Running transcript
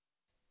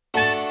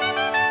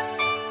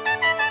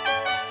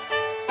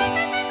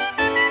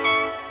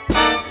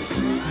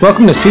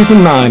Welcome to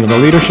Season 9 of the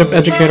Leadership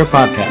Educator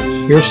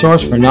Podcast, your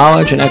source for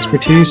knowledge and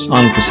expertise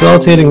on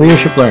facilitating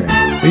leadership learning.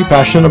 Are you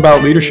passionate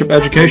about leadership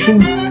education?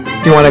 Do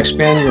you want to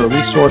expand your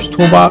resource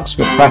toolbox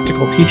with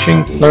practical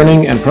teaching,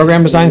 learning, and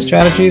program design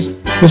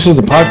strategies? This is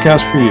the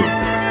podcast for you.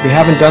 If you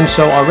haven't done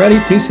so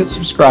already, please hit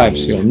subscribe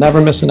so you'll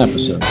never miss an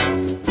episode.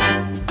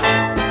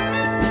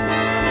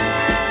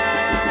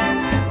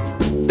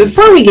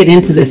 Before we get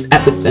into this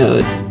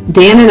episode,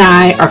 Dan and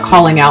I are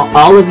calling out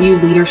all of you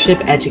leadership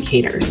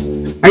educators.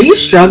 Are you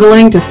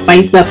struggling to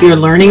spice up your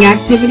learning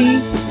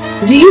activities?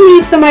 Do you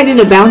need somebody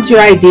to bounce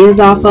your ideas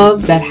off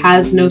of that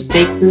has no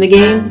stakes in the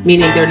game?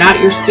 Meaning they're not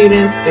your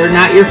students, they're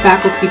not your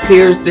faculty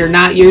peers, they're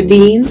not your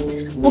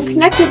dean? Well,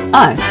 connect with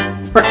us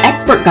for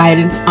expert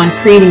guidance on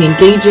creating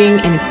engaging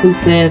and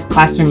inclusive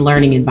classroom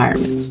learning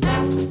environments.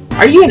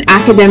 Are you an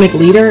academic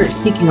leader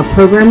seeking a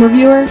program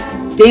reviewer?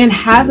 Dan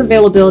has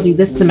availability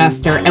this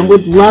semester and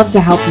would love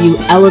to help you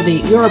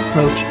elevate your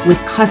approach with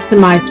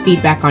customized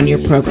feedback on your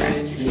program.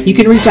 You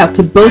can reach out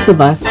to both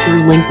of us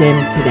through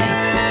LinkedIn today.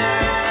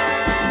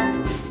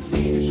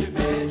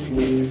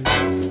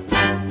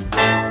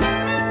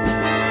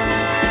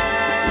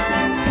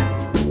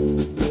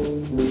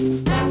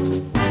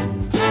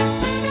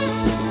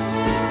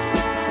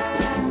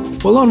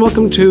 Hello and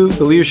welcome to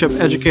the Leadership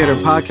Educator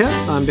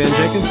Podcast. I'm Ben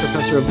Jenkins,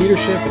 Professor of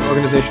Leadership and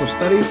Organizational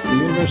Studies at the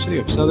University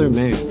of Southern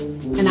Maine.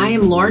 And I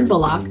am Lauren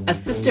Bullock,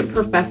 Assistant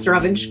Professor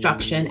of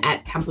Instruction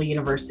at Temple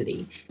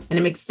University. And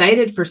I'm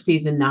excited for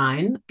Season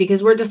 9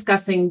 because we're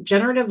discussing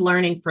generative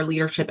learning for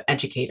leadership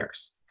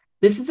educators.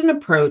 This is an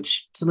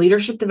approach to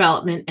leadership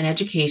development and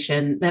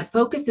education that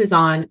focuses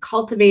on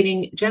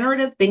cultivating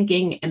generative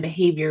thinking and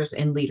behaviors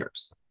in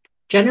leaders.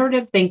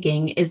 Generative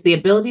thinking is the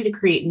ability to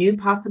create new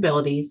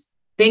possibilities,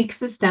 think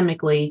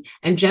systemically,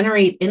 and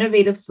generate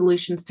innovative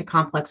solutions to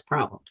complex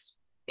problems.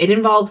 It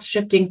involves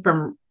shifting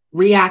from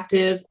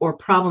reactive or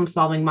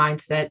problem-solving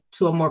mindset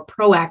to a more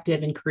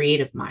proactive and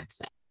creative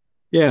mindset.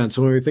 Yeah, and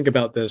so when we think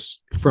about this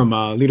from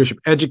a leadership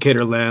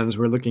educator lens,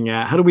 we're looking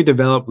at how do we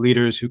develop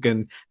leaders who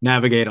can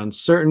navigate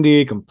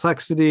uncertainty,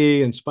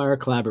 complexity, inspire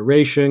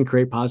collaboration,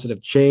 create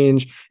positive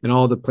change in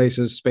all the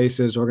places,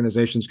 spaces,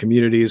 organizations,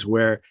 communities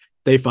where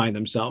they find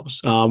themselves.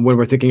 When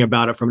we're thinking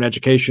about it from an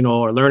educational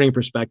or learning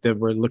perspective,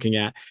 we're looking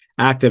at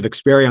active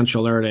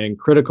experiential learning,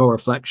 critical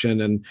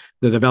reflection, and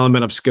the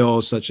development of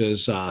skills such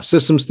as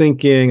systems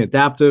thinking,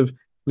 adaptive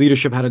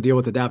leadership, how to deal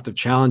with adaptive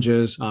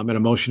challenges, and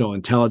emotional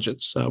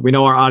intelligence. We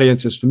know our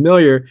audience is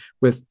familiar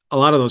with a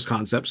lot of those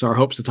concepts. Our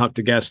hopes to talk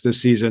to guests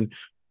this season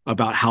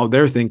about how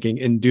they're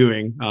thinking and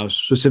doing,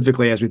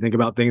 specifically as we think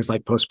about things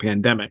like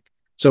post-pandemic.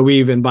 So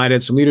we've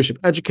invited some leadership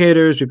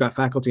educators. We've got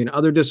faculty in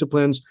other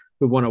disciplines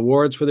who've won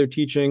awards for their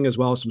teaching, as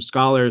well as some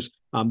scholars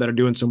that are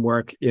doing some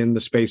work in the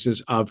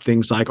spaces of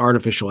things like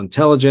artificial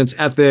intelligence,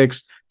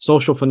 ethics,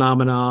 social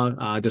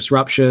phenomena,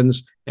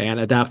 disruptions, and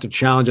adaptive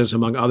challenges,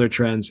 among other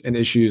trends and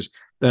issues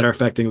that are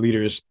affecting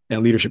leaders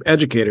and leadership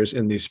educators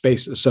in these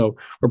spaces. So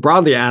we're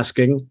broadly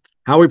asking,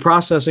 how are we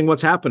processing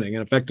what's happening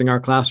and affecting our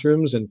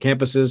classrooms and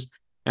campuses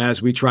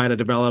as we try to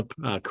develop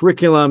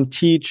curriculum,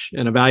 teach,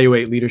 and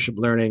evaluate leadership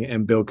learning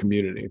and build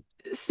community?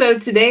 So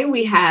today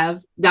we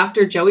have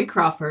Dr. Joey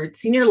Crawford,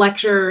 Senior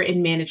Lecturer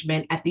in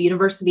Management at the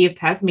University of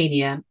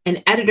Tasmania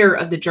and editor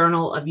of the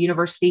Journal of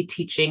University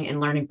Teaching and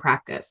Learning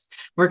Practice.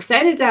 We're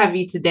excited to have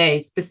you today,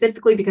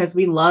 specifically because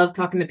we love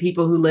talking to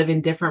people who live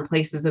in different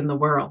places in the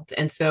world.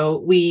 And so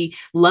we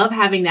love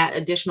having that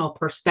additional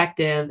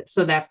perspective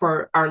so that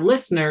for our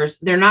listeners,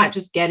 they're not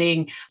just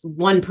getting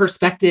one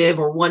perspective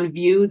or one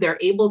view. They're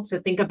able to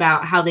think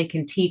about how they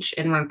can teach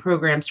and run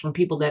programs from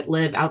people that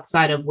live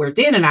outside of where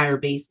Dan and I are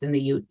based in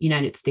the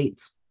United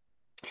States.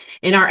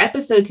 In our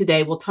episode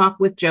today, we'll talk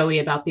with Joey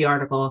about the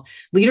article,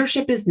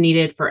 Leadership is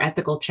Needed for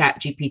Ethical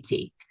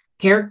ChatGPT,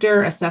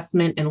 Character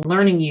Assessment and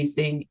Learning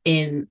Using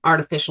in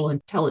Artificial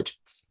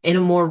Intelligence, in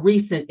a more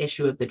recent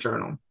issue of the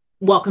journal.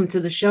 Welcome to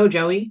the show,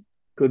 Joey.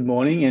 Good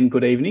morning and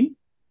good evening.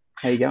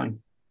 How are you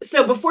going?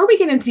 So before we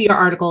get into your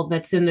article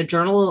that's in the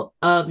Journal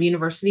of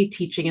University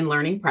Teaching and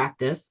Learning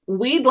Practice,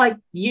 we'd like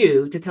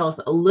you to tell us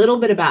a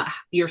little bit about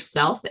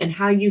yourself and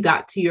how you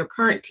got to your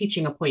current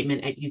teaching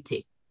appointment at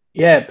UT.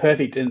 Yeah,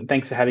 perfect. And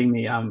thanks for having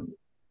me.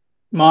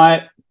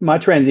 My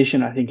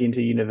transition, I think, into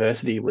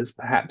university was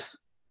perhaps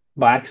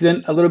by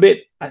accident a little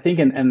bit, I think,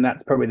 and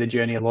that's probably the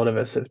journey a lot of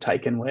us have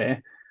taken,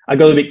 where I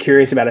got a bit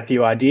curious about a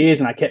few ideas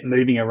and I kept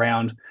moving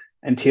around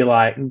until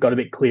I got a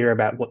bit clear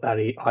about what that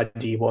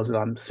idea was that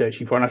I'm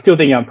searching for. And I still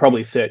think I'm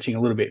probably searching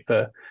a little bit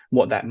for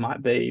what that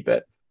might be,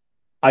 but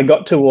I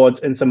got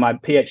towards, and so my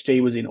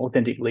PhD was in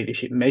authentic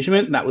leadership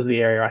measurement. That was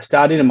the area I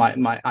started, and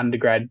my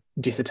undergrad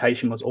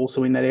dissertation was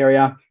also in that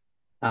area.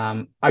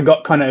 I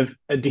got kind of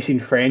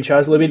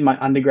disenfranchised a little bit in my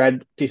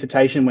undergrad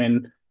dissertation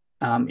when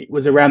it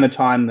was around the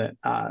time that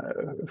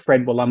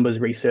Fred Walumba's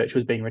research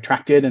was being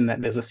retracted, and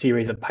that there's a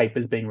series of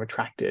papers being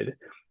retracted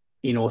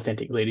in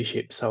authentic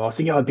leadership. So I was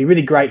thinking, it'd be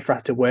really great for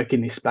us to work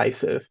in this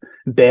space of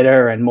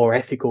better and more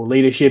ethical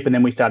leadership. And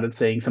then we started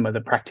seeing some of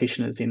the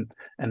practitioners and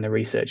the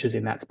researchers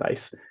in that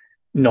space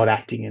not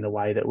acting in a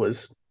way that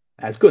was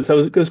as good. So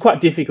it was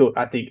quite difficult,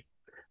 I think,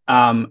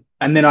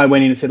 And then I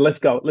went in and said, let's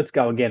go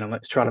again, and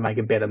let's try to make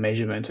a better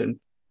measurement. And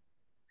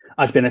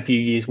I spent a few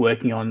years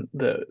working on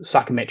the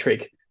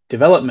psychometric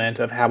development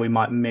of how we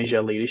might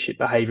measure leadership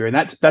behavior. And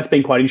that's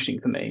been quite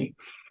interesting for me.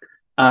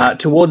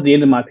 Toward the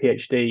end of my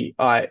PhD,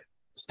 I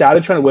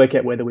started trying to work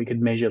out whether we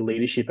could measure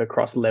leadership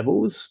across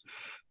levels.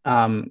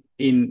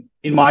 In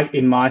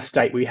my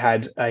state, we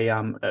had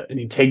an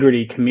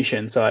integrity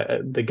commission.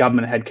 So the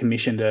government had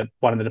commissioned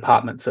one of the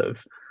departments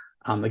of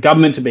the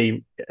government to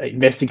be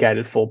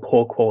investigated for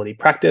poor quality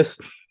practice.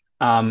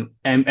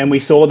 And we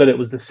saw that it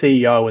was the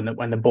CEO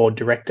and the board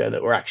director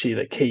that were actually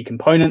the key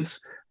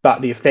components,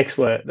 but the effects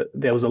were that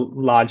there was a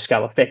large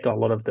scale effect on a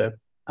lot of the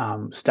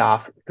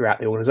staff throughout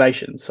the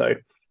organization. So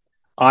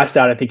I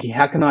started thinking,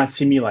 how can I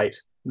simulate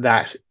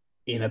that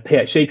in a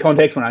PhD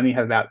context when I only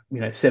have about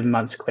 7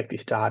 months to collect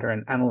this data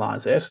and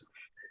analyze it?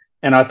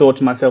 And I thought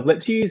to myself,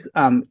 let's use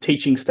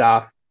teaching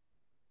staff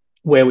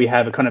where we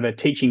have a kind of a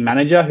teaching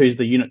manager who's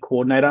the unit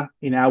coordinator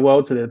in our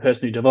world. So they're the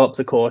person who develops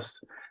the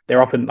course.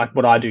 They're often like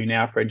what I do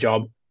now for a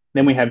job.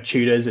 Then we have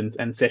tutors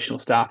and sessional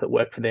staff that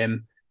work for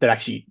them that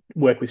actually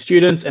work with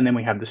students. And then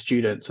we have the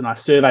students. And I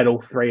surveyed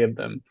all three of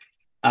them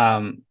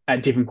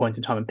at different points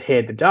in time and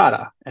paired the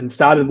data and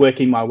started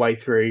working my way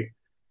through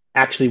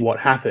actually what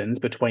happens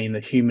between the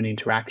human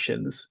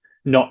interactions,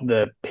 not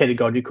the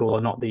pedagogical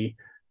or not the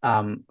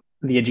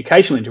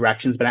educational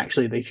interactions, but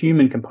actually the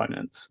human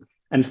components,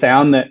 and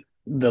found that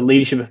the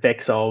leadership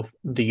effects of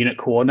the unit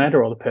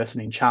coordinator or the person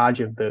in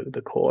charge of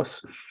the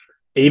course,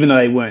 even though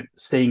they weren't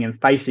seeing and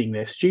facing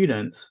their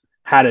students,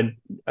 had an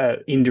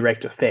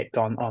indirect effect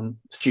on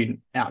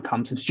student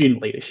outcomes and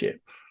student leadership.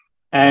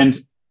 And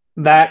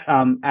that,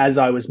 as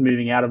I was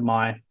moving out of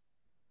my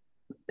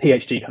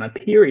PhD kind of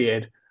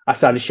period, I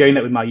started sharing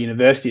that with my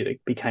university.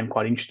 That became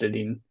quite interested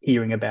in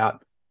hearing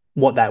about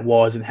what that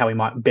was and how we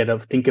might better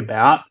think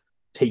about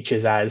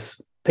teachers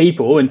as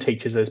people and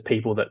teachers as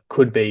people that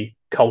could be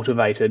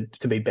cultivated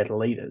to be better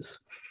leaders.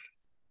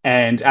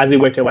 And as we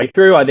worked our way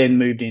through, I then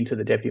moved into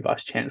the Deputy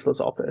Vice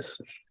Chancellor's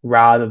office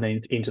rather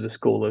than into the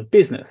School of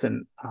Business,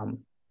 and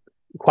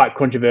quite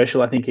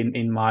controversial, I think,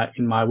 in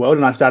my world.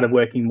 And I started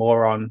working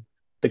more on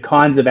the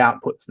kinds of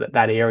outputs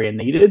that area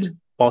needed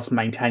whilst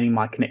maintaining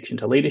my connection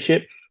to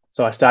leadership.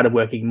 So I started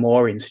working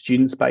more in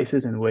student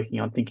spaces and working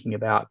on thinking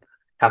about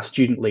how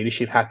student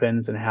leadership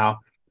happens and how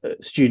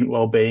student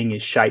wellbeing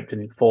is shaped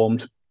and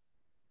informed,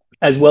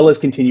 as well as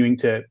continuing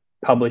to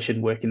publish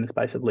and work in the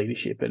space of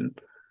leadership. And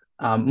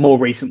more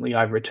recently,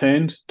 I've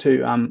returned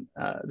to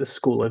the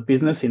School of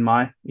Business in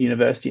my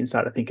university and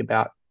started to think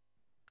about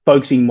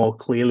focusing more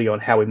clearly on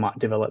how we might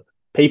develop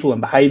people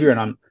and behaviour.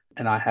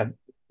 And I have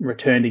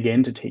returned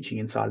again to teaching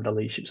inside of the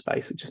leadership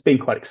space, which has been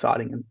quite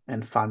exciting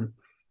and fun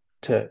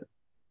to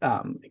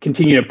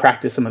continue to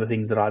practice some of the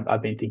things that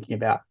I've been thinking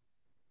about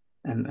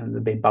and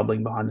have been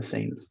bubbling behind the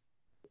scenes.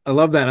 I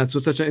love that.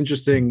 That's such an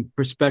interesting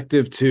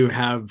perspective to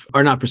have,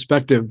 or not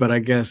perspective, but I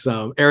guess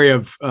area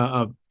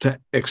of to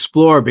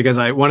explore. Because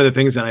one of the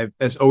things that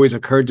has always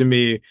occurred to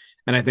me,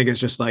 and I think it's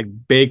just like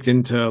baked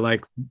into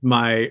like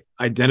my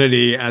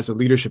identity as a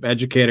leadership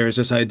educator, is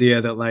this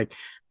idea that like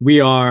we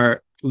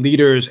are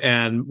leaders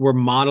and we're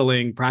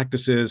modeling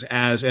practices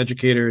as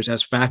educators,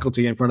 as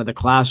faculty in front of the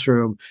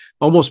classroom,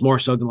 almost more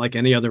so than like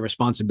any other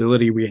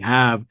responsibility we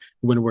have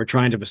when we're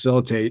trying to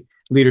facilitate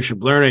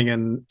leadership learning.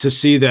 And to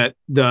see that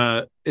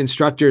the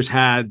instructors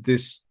had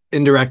this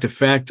indirect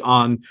effect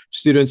on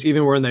students,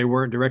 even when they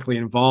weren't directly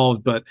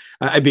involved. But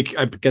I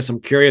guess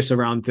I'm curious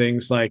around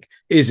things like,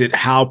 is it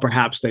how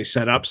perhaps they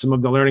set up some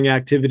of the learning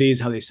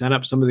activities, how they set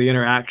up some of the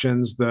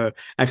interactions, the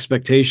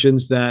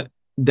expectations that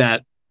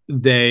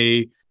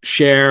they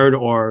shared,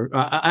 or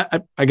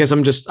I guess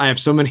I have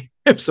so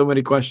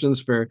many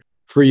questions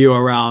for you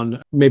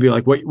around maybe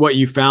like what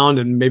you found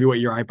and maybe what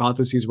your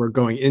hypotheses were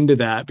going into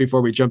that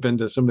before we jump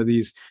into some of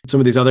these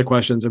other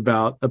questions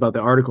about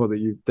the article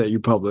that you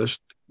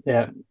published.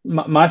 Yeah,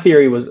 my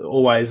theory was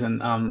always,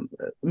 and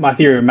my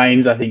theory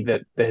remains, I think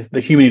that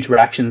the human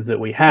interactions that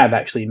we have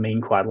actually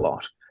mean quite a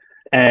lot.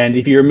 And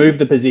if you remove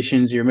the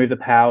positions, you remove the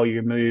power,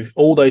 you remove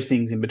all those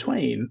things in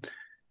between,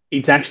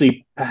 it's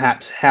actually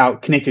perhaps how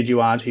connected you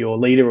are to your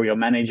leader or your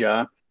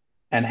manager,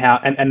 and how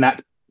and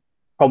that's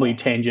probably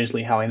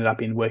tangentially how I ended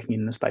up in working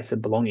in the space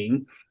of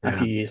belonging a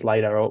few years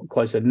later or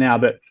closer to now.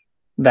 But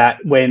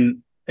that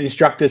when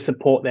instructors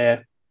support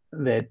their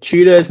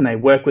tutors and they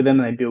work with them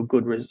and they build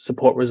good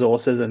support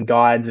resources and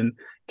guides and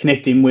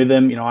connect in with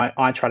them,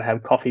 I try to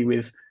have coffee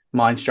with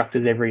my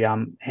instructors every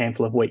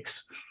handful of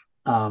weeks.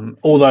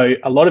 Although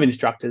a lot of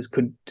instructors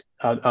tutors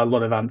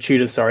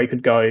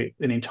could go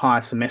an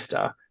entire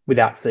semester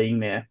without seeing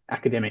their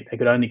academic. They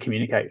could only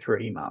communicate through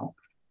email.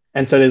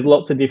 And so there's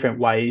lots of different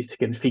ways to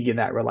configure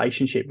that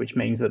relationship, which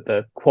means that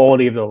the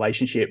quality of the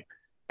relationship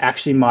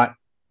actually might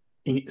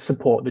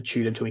support the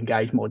tutor to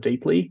engage more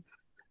deeply,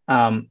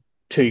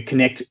 to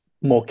connect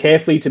more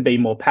carefully, to be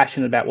more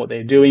passionate about what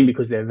they're doing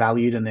because they're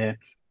valued and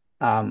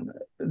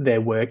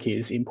their work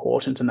is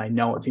important and they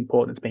know it's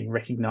important. It's being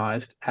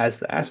recognised as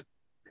that.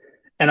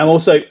 And I'm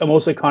also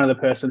kind of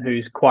the person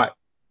who's quite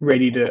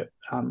ready to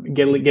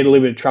get a little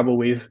bit of trouble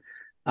with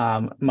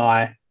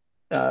my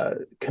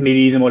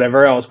committees and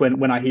whatever else,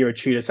 when I hear a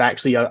tutor say,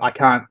 actually, I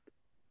can't,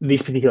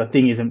 this particular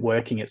thing isn't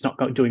working, it's not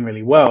doing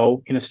really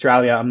well. In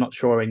Australia, I'm not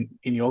sure in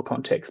your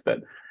context,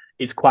 but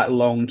it's quite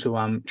long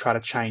to try to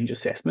change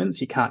assessments.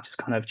 You can't just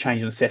kind of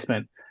change an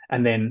assessment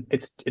and then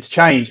it's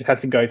changed. It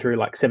has to go through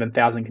like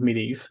 7,000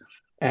 committees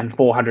and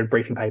 400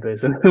 briefing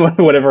papers and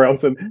whatever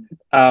else. And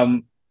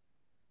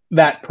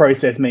that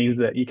process means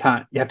that you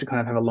have to kind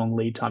of have a long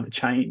lead time to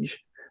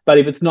change. But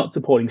if it's not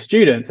supporting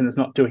students and it's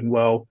not doing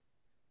well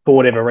for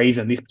whatever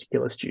reason, this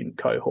particular student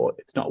cohort,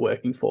 it's not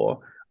working for,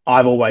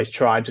 I've always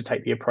tried to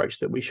take the approach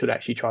that we should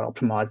actually try to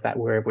optimize that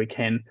wherever we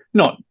can,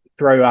 not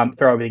throw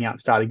everything out and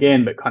start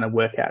again, but kind of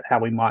work out how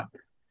we might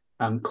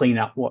clean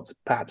up what's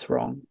perhaps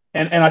wrong.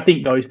 And I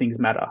think those things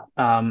matter.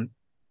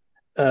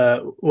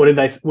 What did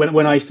they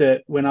when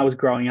I was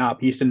growing up,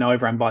 I used to know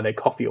everyone by their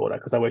coffee order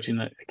because I worked in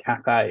a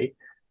cafe,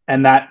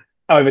 and that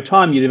over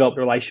time you develop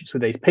relationships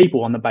with these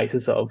people on the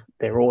basis of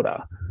their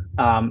order.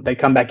 They'd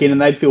come back in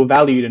and they'd feel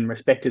valued and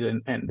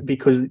respected, and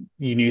because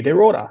you knew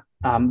their order,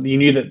 you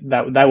knew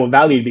that they were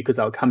valued because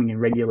they were coming in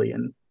regularly,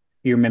 and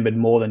you remembered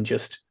more than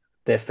just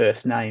their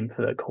first name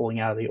for the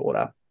calling out of the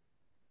order.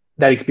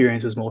 That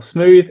experience was more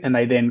smooth, and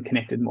they then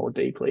connected more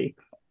deeply.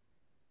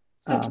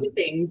 So two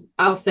things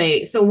I'll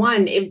say. So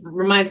one, it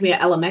reminds me of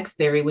LMX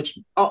theory, which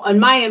on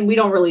my end, we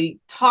don't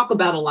really talk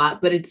about a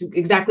lot, but it's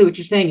exactly what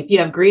you're saying. If you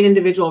have great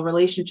individual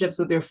relationships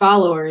with your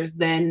followers,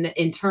 then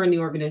in turn, the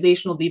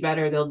organization will be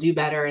better, they'll do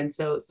better. And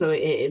so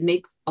it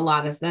makes a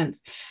lot of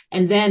sense.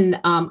 And then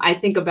I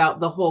think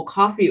about the whole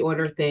coffee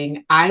order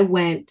thing. I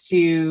went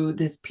to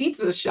this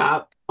pizza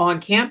shop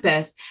on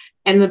campus,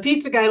 and the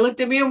pizza guy looked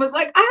at me and was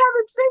like, I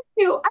haven't seen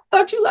you. I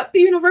thought you left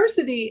the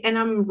university. And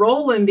I'm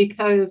rolling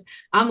because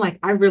I'm like,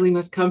 I really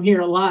must come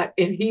here a lot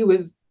if he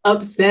was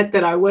upset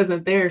that I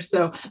wasn't there.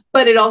 So,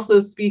 but it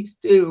also speaks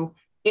to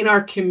in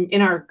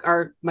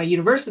my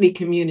university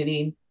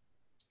community,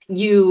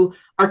 you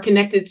are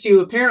connected to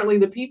apparently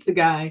the pizza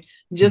guy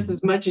just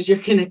as much as you're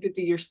connected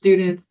to your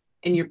students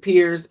and your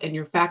peers and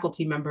your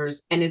faculty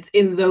members. And it's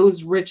in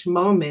those rich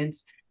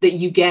moments that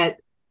you get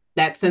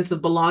that sense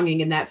of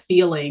belonging and that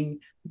feeling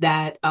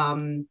that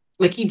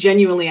like he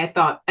genuinely, I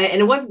thought,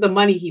 and it wasn't the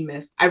money he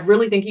missed. I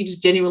really think he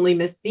just genuinely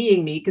missed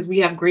seeing me because we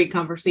have great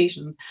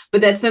conversations.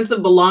 But that sense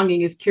of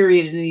belonging is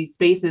curated in these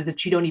spaces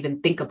that you don't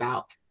even think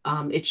about.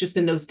 It's just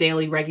in those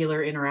daily,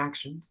 regular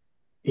interactions.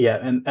 Yeah,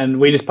 and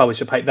we just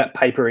published that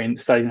paper in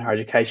Studies in Higher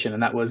Education,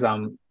 and that was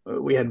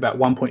we had about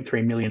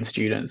 1.3 million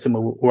students, and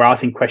we were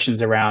asking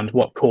questions around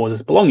what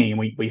causes belonging, and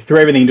we threw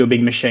everything into a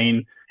big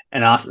machine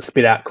and asked it to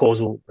spit out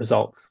causal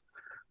results.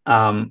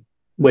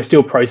 We're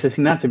still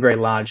processing that. It's a very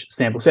large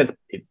sample set.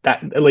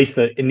 That at least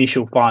the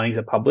initial findings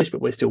are published,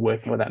 but we're still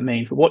working on what that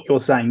means. But what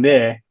you're saying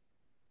there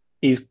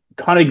is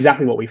kind of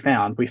exactly what we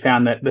found. We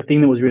found that the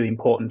thing that was really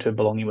important to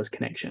belonging was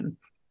connection.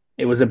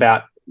 It was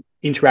about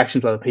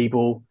interactions with other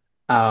people.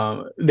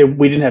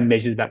 We didn't have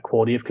measures about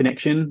quality of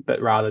connection,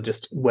 but rather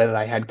just whether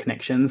they had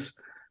connections.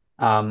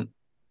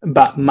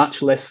 But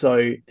much less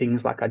so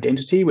things like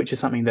identity, which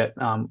is something that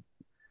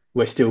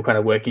we're still kind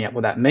of working out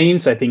what that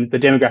means. So I think the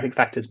demographic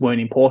factors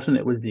weren't important.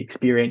 It was the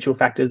experiential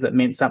factors that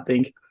meant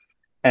something,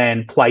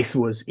 and place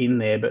was in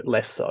there, but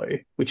less so,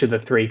 which are the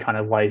three kind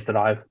of ways that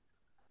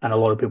and a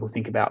lot of people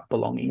think about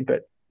belonging.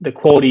 But the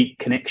quality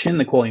connection,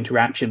 the quality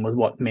interaction was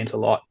what meant a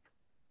lot.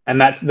 And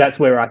that's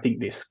where I think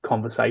this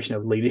conversation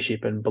of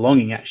leadership and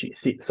belonging actually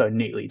sits so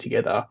neatly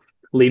together.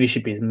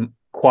 Leadership is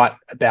quite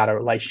about a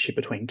relationship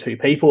between two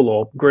people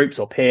or groups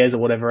or pairs or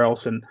whatever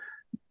else. And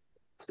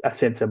a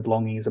sense of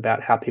belonging is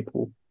about how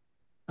people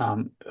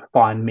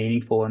find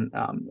meaningful and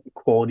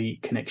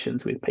quality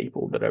connections with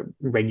people that are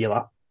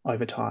regular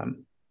over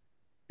time.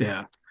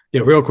 Yeah,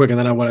 real quick, and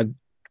then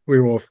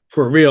we will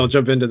for real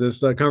jump into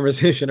this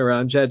conversation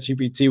around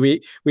ChatGPT.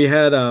 We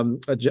had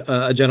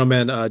a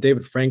gentleman,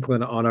 David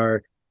Franklin, on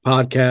our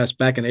podcast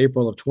back in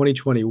April of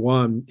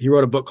 2021. He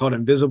wrote a book called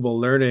Invisible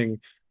Learning,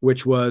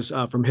 which was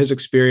from his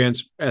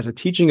experience as a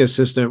teaching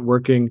assistant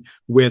working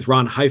with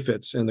Ron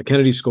Heifetz in the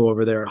Kennedy School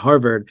over there at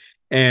Harvard.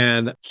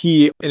 And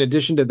he, in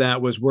addition to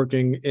that, was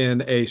working in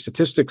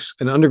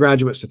an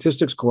undergraduate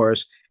statistics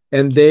course,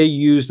 and they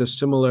used a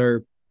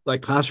similar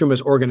like classroom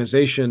as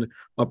organization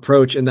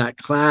approach in that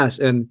class.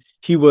 And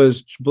he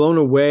was blown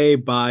away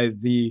by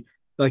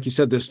like you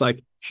said, this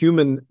like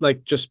human,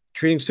 like just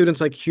treating students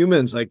like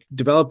humans, like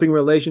developing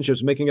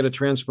relationships, making it a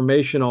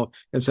transformational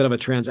instead of a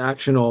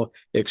transactional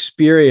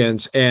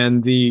experience.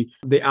 And the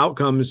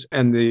outcomes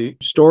and the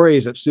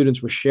stories that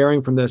students were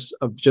sharing from this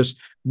of just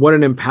what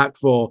an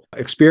impactful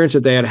experience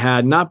that they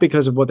had, not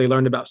because of what they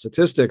learned about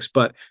statistics,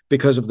 but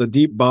because of the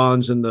deep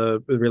bonds and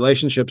the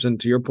relationships. And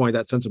to your point,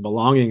 that sense of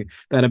belonging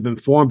that have been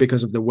formed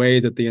because of the way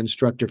that the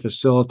instructor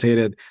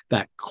facilitated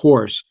that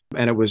course.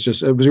 And it was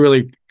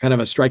really kind of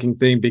a striking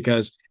thing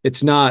because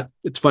it's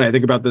funny. I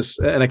think about this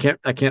and I can't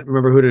can't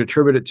remember who to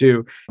attribute it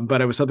to,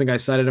 but it was something I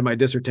cited in my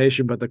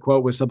dissertation. But the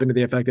quote was something to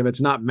the effect of,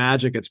 "It's not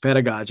magic, it's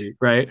pedagogy,"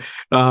 right?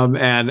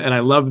 And I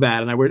love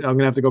that, and I'm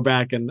gonna have to go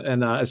back and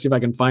see if I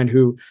can find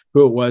who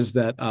it was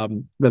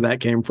that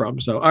came from.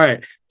 So all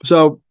right,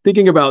 so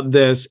thinking about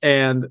this,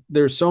 and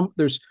there's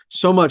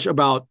so much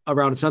about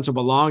around a sense of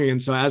belonging.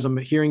 And so as I'm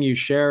hearing you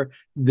share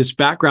this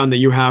background that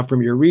you have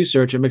from your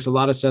research, it makes a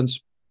lot of sense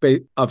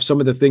of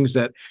some of the things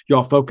that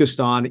y'all focused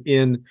on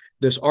in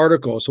this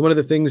article. So one of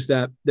the things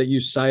that you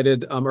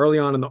cited early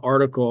on in the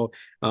article,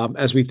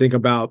 as we think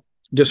about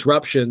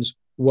disruptions,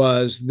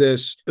 was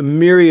this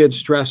myriad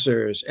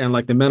stressors and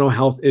like the mental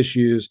health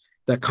issues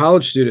that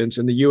college students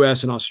in the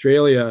US and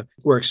Australia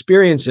were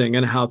experiencing,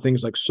 and how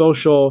things like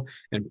social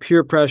and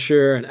peer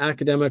pressure and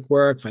academic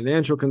work,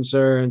 financial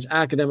concerns,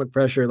 academic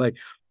pressure, like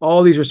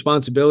all these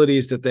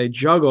responsibilities that they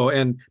juggle.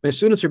 And my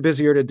students are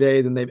busier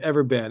today than they've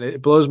ever been.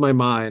 It blows my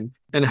mind.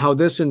 And how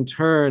this in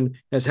turn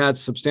has had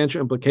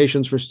substantial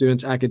implications for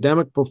students'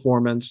 academic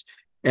performance,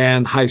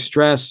 and high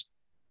stress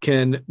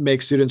can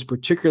make students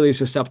particularly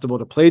susceptible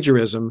to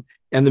plagiarism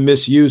and the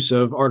misuse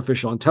of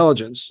artificial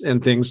intelligence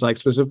and things like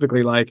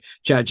specifically like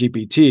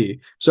ChatGPT.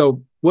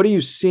 So what are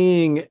you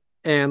seeing,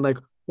 and like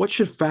what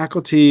should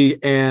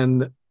faculty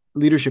and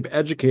leadership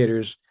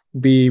educators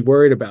be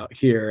worried about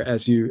here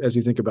as you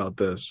think about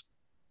this?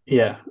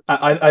 Yeah,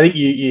 I think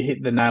you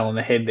hit the nail on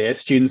the head there.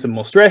 Students are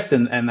more stressed,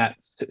 and that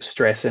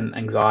stress and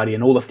anxiety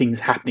and all the things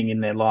happening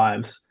in their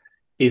lives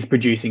is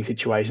producing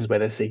situations where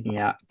they're seeking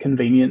out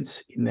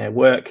convenience in their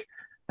work,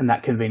 and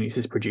that convenience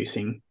is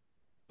producing,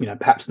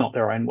 perhaps not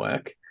their own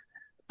work.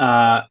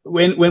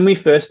 When we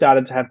first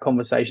started to have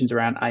conversations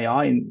around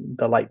AI in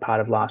the late part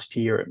of last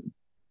year,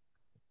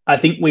 I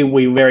think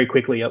we very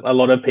quickly, a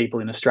lot of people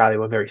in Australia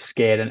were very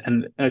scared,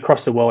 and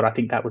across the world, I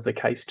think that was the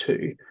case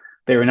too.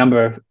 There are a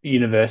number of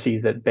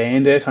universities that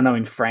banned it. I know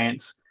in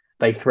France,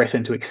 they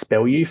threatened to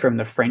expel you from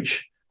the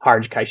French higher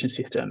education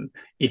system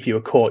if you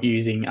were caught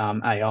using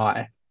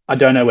AI. I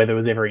don't know whether it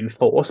was ever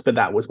enforced, but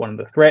that was one of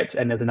the threats,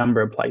 and there's a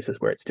number of places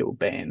where it's still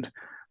banned.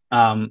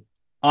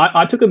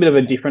 I took a bit of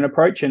a different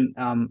approach, and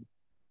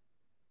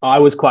I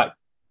was quite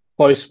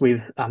close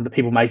with the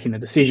people making the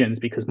decisions,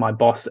 because my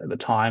boss at the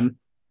time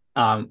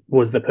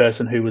was the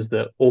person who was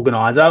the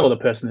organizer, or the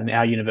person in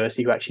our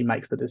university who actually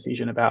makes the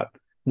decision about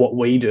what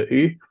we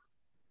do.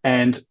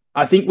 And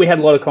I think we had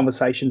a lot of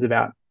conversations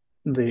about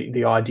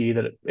the idea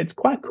that it's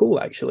quite cool,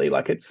 actually.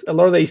 Like, it's a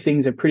lot of these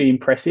things are pretty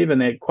impressive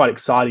and they're quite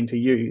exciting to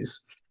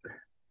use.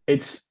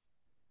 It's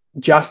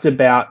just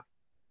about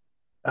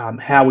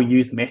how we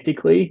use them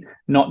ethically,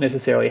 not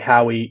necessarily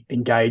how we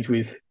engage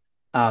with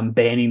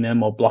banning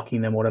them or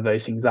blocking them, whatever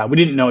those things are. We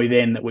didn't know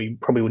then that we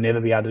probably would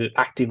never be able to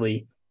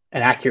actively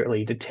and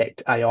accurately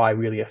detect AI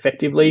really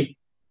effectively.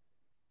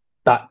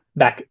 But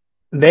back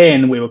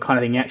then we were kind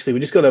of thinking, actually, we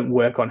just got to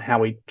work on how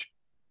we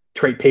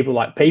treat people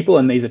like people,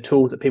 and these are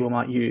tools that people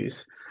might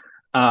use.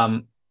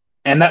 And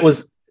that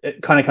was,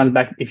 it kind of comes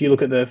back, if you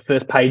look at the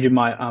first page of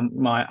my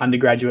my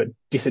undergraduate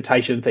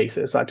dissertation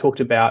thesis, I talked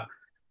about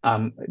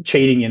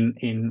cheating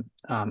in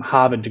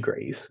Harvard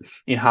degrees,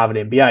 in Harvard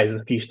MBAs.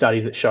 There's a few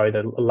studies that show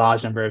that a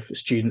large number of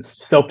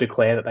students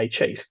self-declare that they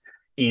cheat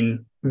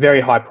in very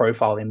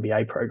high-profile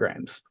MBA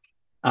programs.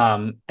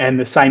 And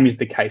the same is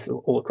the case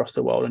all across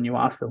the world. And you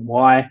ask them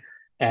why,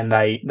 and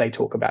they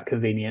talk about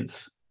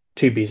convenience,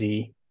 too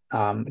busy,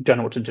 don't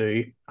know what to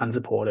do,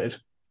 unsupported.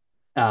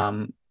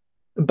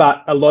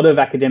 But a lot of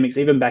academics,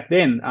 even back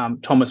then,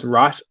 Thomas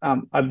Wright,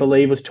 I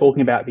believe, was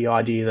talking about the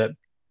idea that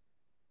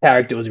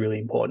character was really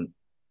important,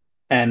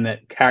 and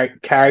that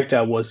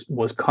character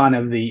was kind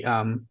of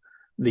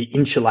the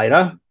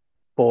insulator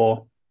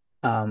for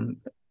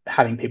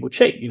having people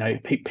cheat.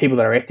 People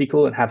that are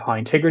ethical and have high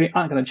integrity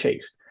aren't going to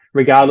cheat,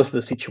 regardless of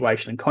the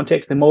situation and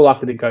context. They're more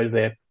likely to go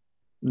to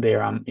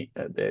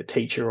their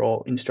teacher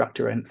or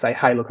instructor and say,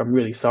 "Hey, look, I'm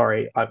really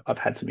sorry. I've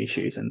had some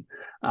issues, and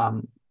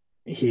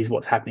here's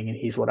what's happening, and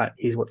here's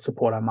what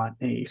support I might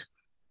need."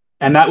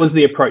 And that was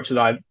the approach that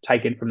I've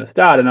taken from the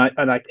start. And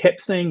I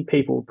kept seeing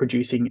people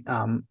producing.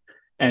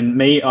 And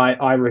me,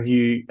 I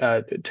review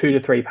 2 to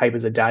 3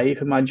 papers a day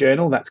for my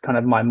journal. That's kind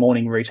of my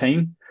morning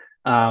routine.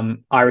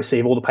 I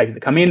receive all the papers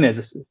that come in.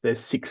 There's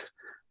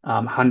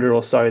 600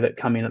 or so that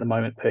come in at the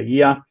moment per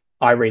year.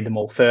 I read them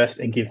all first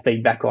and give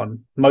feedback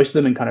on most of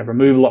them, and kind of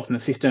remove a lot from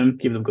the system,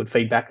 give them good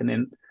feedback, and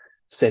then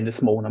send a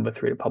small number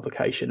through to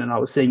publication. And I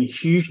was seeing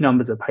huge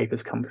numbers of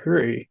papers come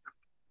through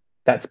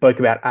that spoke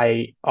about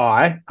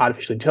AI,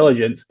 artificial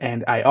intelligence,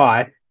 and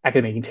AI,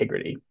 academic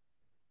integrity.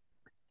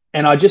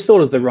 And I just thought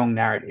it was the wrong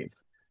narrative.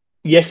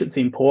 Yes, it's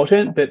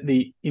important, but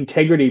the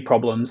integrity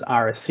problems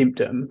are a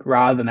symptom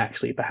rather than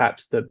actually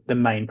perhaps the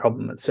main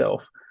problem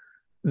itself.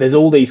 There's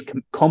all these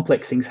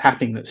complex things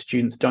happening that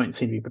students don't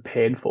seem to be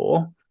prepared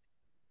for.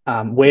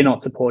 We're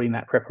not supporting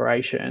that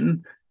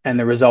preparation, and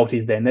the result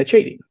is then they're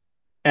cheating.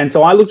 And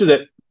so I looked at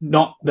it,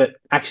 not that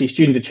actually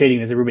students are cheating,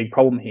 there's a really big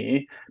problem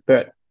here,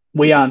 but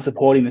we aren't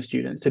supporting the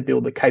students to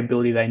build the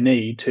capability they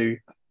need to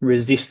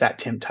resist that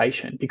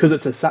temptation, because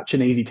it's such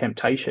an easy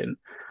temptation.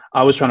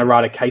 I was trying to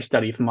write a case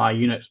study for my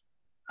unit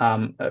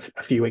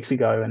a few weeks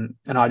ago,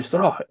 and I just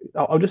thought,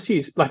 oh, I'll just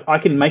use, like, I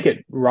can make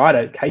it write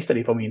a case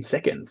study for me in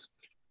seconds,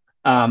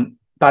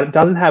 but it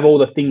doesn't have all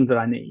the things that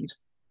I need.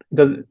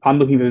 I'm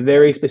looking for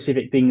very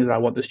specific things that I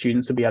want the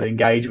students to be able to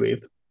engage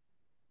with.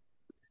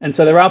 And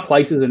so there are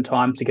places and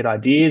times to get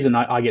ideas, and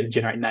I get to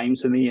generate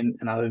names for me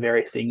and other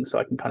various things, so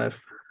I can kind of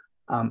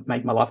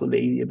make my life a little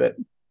bit easier. But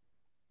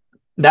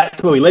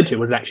that's where we led to,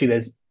 was actually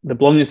there's the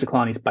belongingness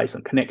decline is based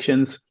on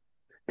connections.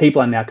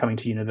 People are now coming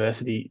to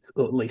university,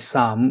 or at least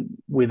some,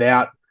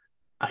 without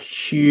a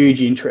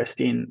huge interest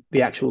in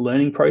the actual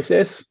learning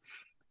process.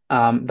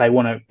 They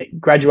want to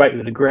graduate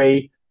with a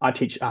degree. I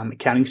teach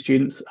accounting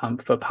students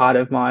for part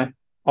of my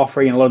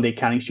offering, and a lot of the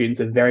accounting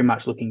students are very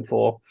much looking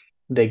for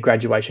their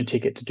graduation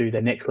ticket to do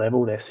their next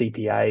level, their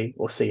CPA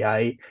or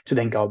CA, to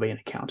then go be an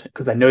accountant,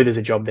 because they know there's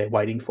a job there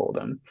waiting for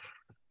them.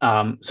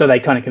 So they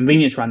kind of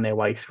convenience run their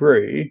way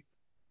through.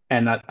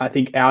 And I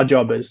think our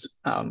job as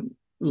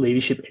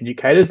leadership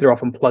educators, they're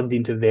often plugged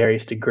into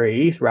various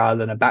degrees rather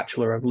than a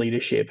Bachelor of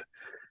Leadership,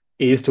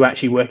 is to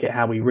actually work out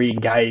how we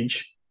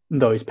re-engage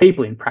those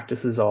people in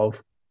practices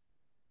of,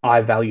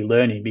 I value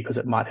learning because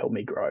it might help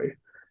me grow.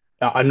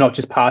 I'm not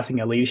just passing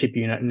a leadership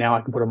unit and now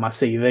I can put on my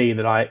CV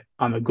that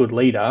I'm a good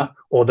leader,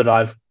 or that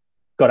I've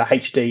got a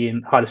HD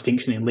in high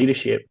distinction in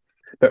leadership,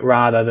 but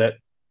rather that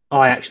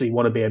I actually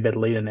want to be a better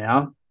leader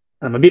now.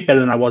 I'm a bit better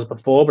than I was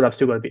before, but I've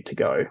still got a bit to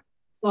go.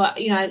 Well,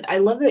 I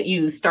love that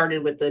you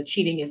started with the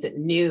cheating isn't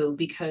new,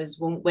 because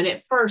when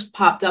it first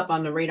popped up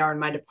on the radar in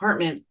my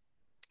department,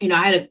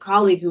 I had a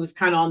colleague who was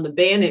kind of on the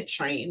ban it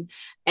train.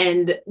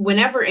 And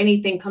whenever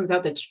anything comes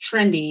out that's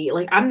trendy,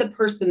 like, I'm the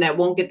person that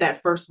won't get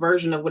that first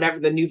version of whatever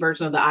the new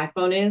version of the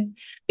iPhone is,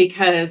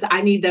 because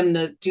I need them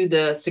to do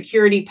the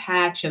security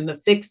patch and the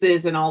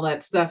fixes and all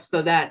that stuff,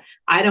 so that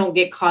I don't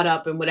get caught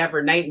up in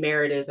whatever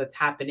nightmare it is that's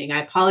happening.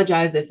 I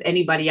apologize if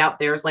anybody out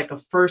there is like a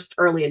first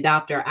early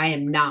adopter. I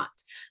am not.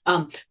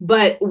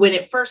 But when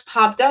it first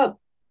popped up,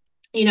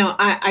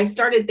 I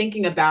started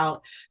thinking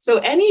about, so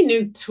any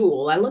new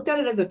tool, I looked at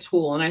it as a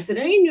tool, and I said,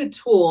 any new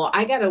tool,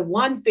 I got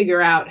to figure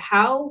out,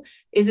 how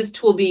is this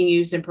tool being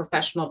used in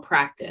professional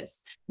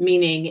practice?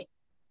 Meaning,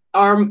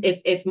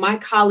 if my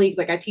colleagues,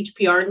 like I teach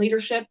PR and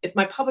leadership, if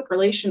my public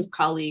relations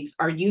colleagues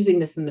are using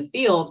this in the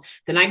field,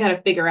 then I got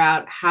to figure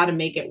out how to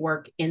make it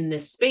work in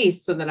this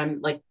space, so that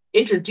I'm like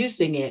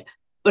introducing it,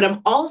 but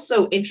I'm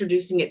also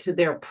introducing it to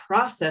their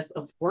process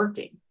of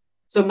working.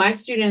 So my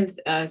students,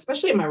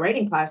 especially in my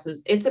writing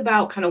classes, it's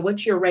about kind of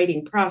what's your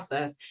writing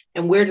process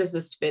and where does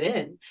this fit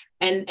in?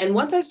 And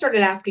once I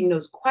started asking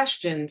those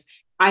questions,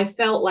 I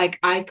felt like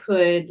I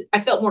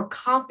felt more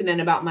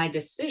confident about my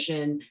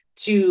decision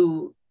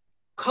to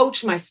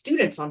coach my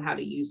students on how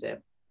to use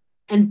it.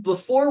 And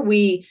before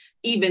we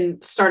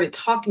even started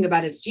talking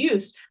about its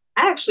use,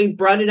 I actually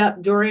brought it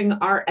up during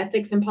our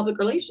ethics and public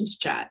relations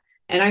chat.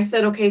 And I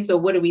said, okay, so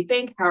what do we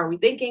think? How are we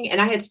thinking? And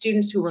I had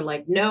students who were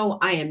like, no,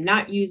 I am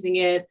not using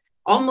it,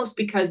 almost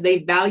because they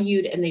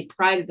valued and they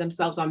prided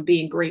themselves on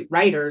being great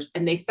writers,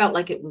 and they felt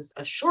like it was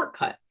a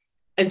shortcut.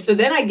 And so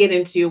then I get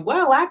into,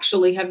 well,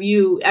 actually, have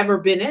you ever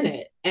been in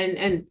it?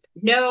 And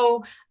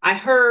no, I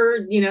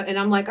heard, and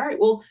I'm like, all right,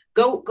 well,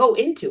 go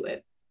into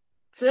it.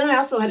 So then I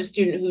also had a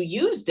student who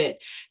used it,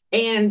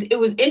 and it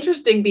was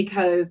interesting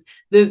because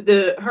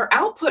her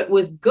output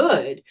was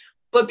good,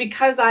 but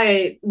because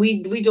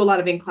we do a lot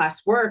of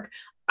in-class work,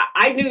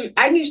 I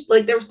knew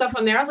like there was stuff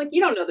on there. I was like,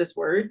 you don't know this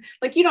word.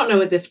 Like, you don't know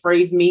what this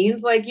phrase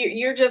means. Like,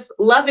 you're just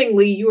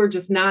lovingly,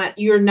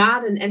 you're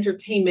not an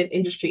entertainment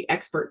industry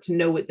expert to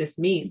know what this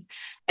means.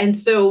 And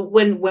so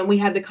when we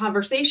had the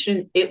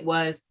conversation, it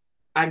was,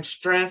 I'm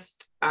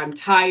stressed, I'm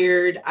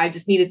tired, I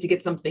just needed to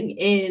get something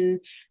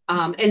in.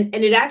 And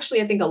it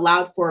actually, I think,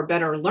 allowed for a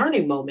better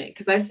learning moment,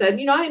 because I said,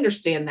 I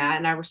understand that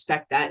and I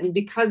respect that. And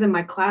because in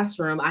my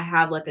classroom, I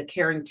have like a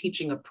caring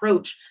teaching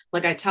approach.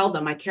 Like, I tell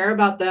them I care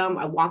about them.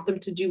 I want them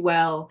to do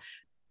well.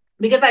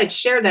 Because I had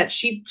shared that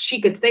she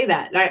could say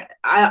that. And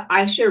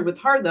I shared with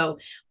her, though,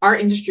 our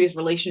industry is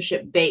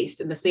relationship based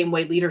in the same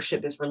way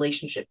leadership is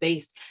relationship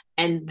based.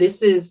 And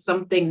this is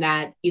something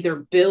that either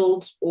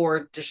builds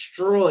or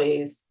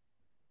destroys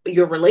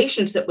your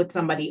relationship with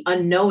somebody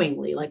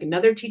unknowingly. Like,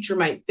 another teacher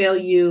might fail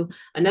you,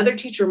 another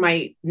teacher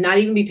might not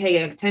even be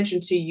paying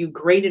attention to you,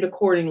 graded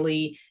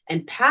accordingly,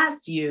 and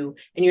pass you,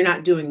 and you're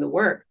not doing the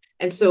work.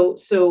 And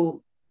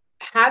so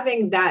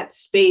having that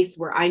space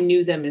where I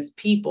knew them as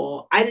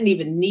people, I didn't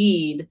even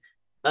need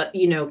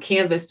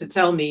Canvas to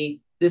tell me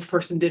this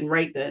person didn't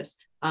write this.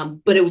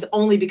 But it was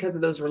only because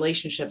of those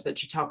relationships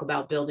that you talk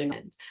about building.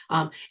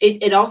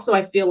 It also,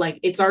 I feel like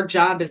it's our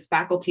job as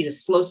faculty to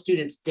slow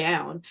students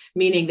down,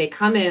 meaning they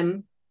come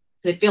in,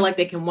 they feel like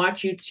they can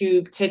watch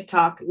YouTube,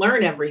 TikTok,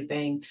 learn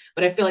everything.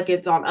 But I feel like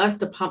it's on us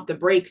to pump the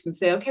brakes and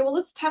say, okay, well,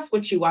 let's test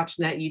what you watched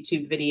in that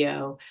YouTube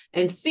video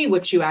and see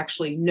what you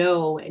actually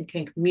know and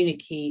can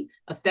communicate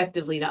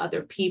effectively to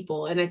other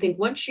people. And I think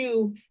once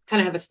you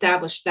kind of have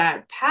established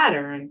that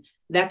pattern,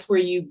 that's where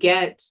you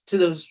get to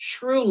those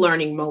true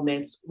learning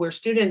moments where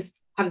students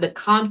have the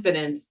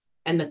confidence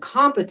and the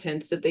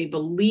competence that they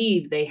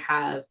believe they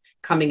have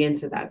coming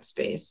into that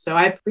space. So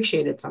I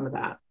appreciated some of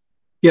that.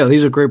 Yeah,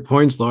 these are great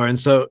points, Lauren.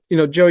 So,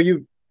 Joe,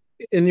 you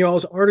in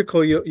y'all's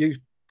article, you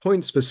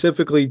point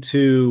specifically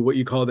to what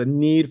you call the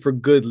need for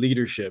good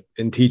leadership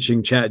in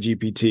teaching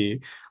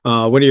ChatGPT.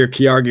 One of your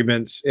key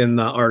arguments in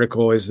the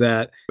article is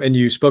that, and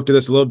you spoke to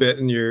this a little bit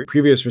in your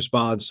previous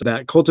response,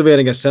 that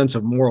cultivating a sense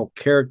of moral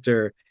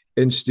character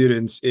in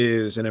students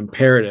is an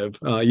imperative.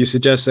 You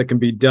suggest that can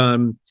be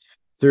done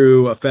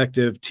through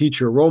effective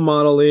teacher role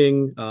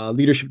modeling,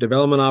 leadership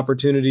development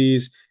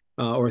opportunities,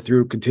 or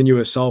through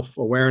continuous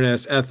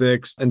self-awareness,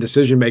 ethics, and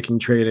decision-making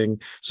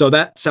training. So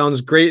that sounds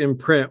great in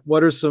print.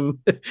 What are some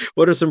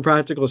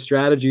practical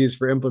strategies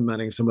for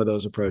implementing some of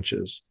those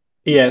approaches?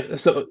 Yeah,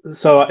 so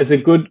it's a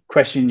good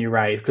question you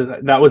raised,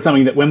 because that was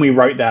something that when we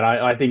wrote that,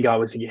 I think I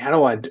was thinking, how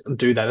do I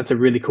do that? That's a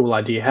really cool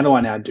idea. How do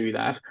I now do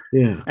that?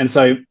 Yeah. And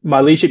so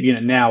my leadership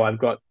unit now, I've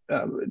got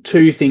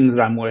two things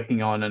that I'm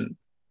working on,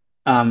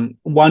 and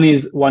one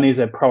is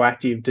a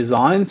proactive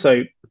design.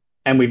 So,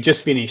 and we've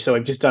just finished. So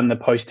we've just done the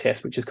post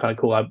test, which is kind of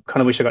cool. I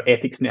kind of wish I got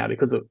ethics now,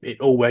 because it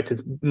all worked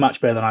as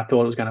much better than I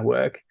thought it was going to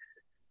work.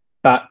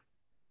 But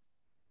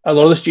a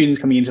lot of the students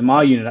coming into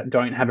my unit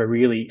don't have a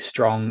really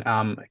strong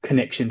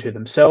connection to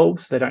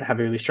themselves. They don't have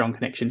a really strong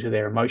connection to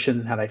their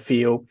emotions and how they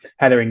feel,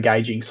 how they're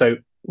engaging. So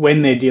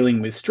when they're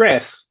dealing with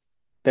stress,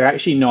 they're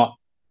actually not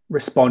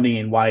responding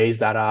in ways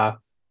that are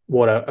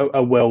what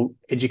a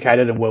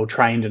well-educated and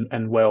well-trained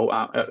and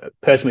a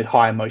person with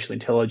high emotional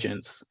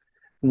intelligence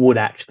would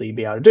actually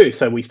be able to do.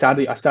 So I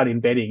started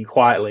embedding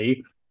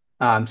quietly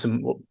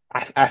some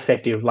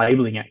affective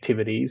labeling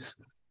activities,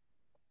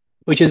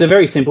 which is a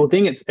very simple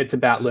thing. It's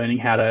about learning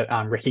how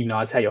to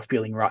recognize how you're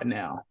feeling right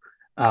now,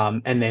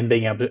 and then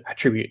being able to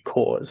attribute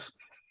cause.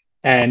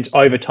 And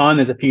over time,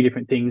 there's a few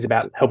different things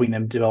about helping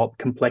them develop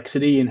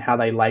complexity in how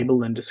they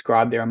label and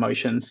describe their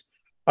emotions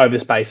over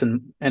space,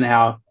 and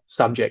our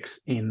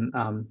subjects in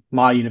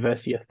my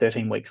university are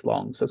 13 weeks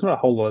long. So it's not a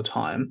whole lot of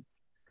time.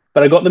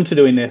 But I got them to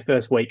do in their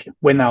first week,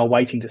 when they were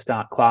waiting to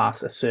start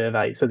class, a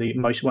survey. So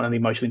one of the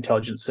emotional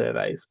intelligence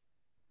surveys.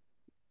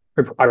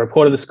 I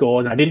reported the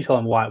scores, and I didn't tell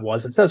them why it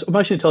was. And so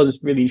emotional intelligence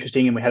is really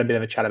interesting, and we had a bit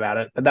of a chat about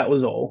it, but that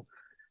was all.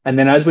 And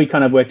then as we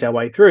kind of worked our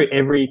way through,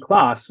 every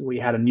class we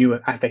had a new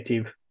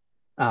affective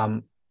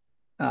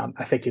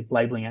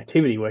labeling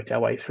activity worked our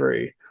way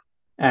through.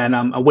 And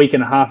a week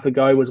and a half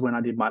ago was when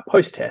I did my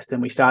post test,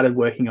 and we started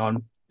working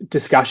on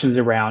discussions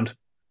around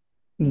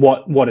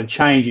what had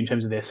changed in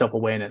terms of their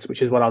self-awareness,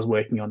 which is what I was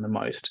working on the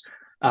most,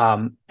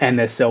 and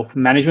their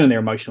self-management and their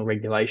emotional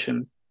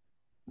regulation.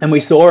 And we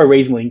saw a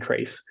reasonable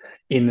increase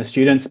in the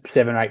students,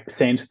 7 or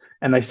 8%,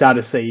 and they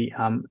started to see,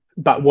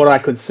 but what I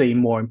could see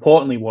more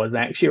importantly was they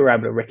actually were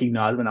able to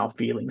recognize when they were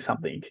feeling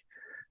something.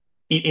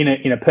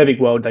 In a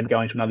perfect world, they'd go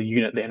into another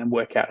unit then and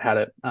work out how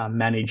to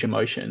manage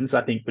emotions,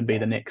 I think would be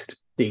the next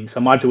thing. So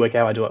I might have to work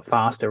out how to do it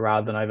faster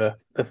rather than over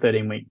the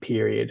 13-week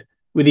period,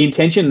 with the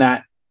intention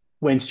that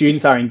when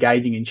students are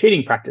engaging in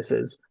cheating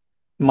practices,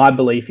 my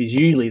belief is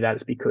usually that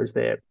it's because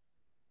they're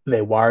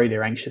worried,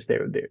 they're anxious,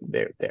 they're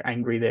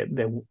angry,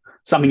 they're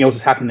something else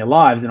has happened in their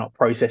lives, they're not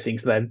processing,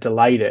 so they've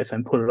delayed it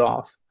and put it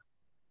off.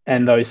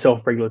 And those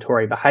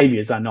self-regulatory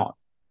behaviors are not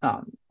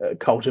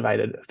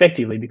cultivated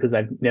effectively because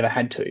they've never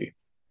had to.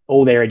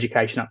 All their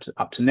education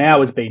up to now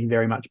has been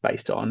very much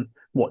based on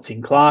what's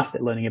in class.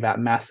 They're learning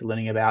about maths, they're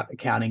learning about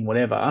accounting,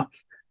 whatever.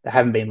 They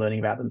haven't been learning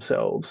about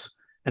themselves.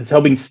 And so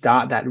helping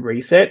start that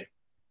reset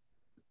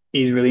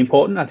is really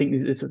important. I think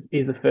this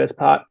is the first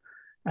part.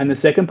 And the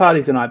second part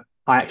is that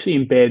I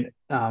actually embed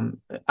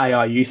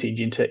AI usage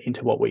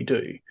into what we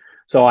do.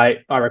 So I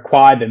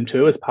require them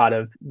to, as part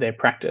of their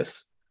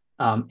practice,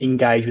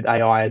 engage with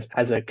AI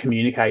as a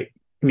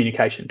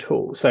communication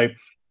tool. So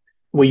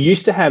we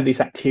used to have this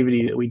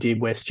activity that we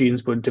did where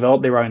students would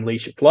develop their own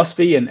leadership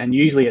philosophy, and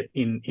usually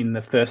in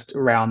the first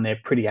round, they're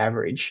pretty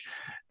average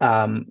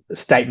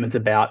statements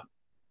about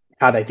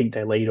how they think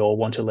they lead or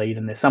want to lead,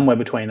 and they're somewhere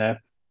between a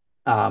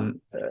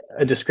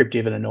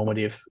descriptive and a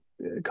normative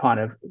kind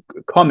of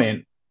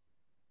comment.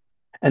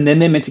 And then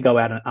they're meant to go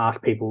out and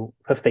ask people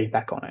for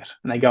feedback on it.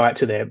 And they go out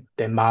to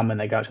their mum, and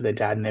they go out to their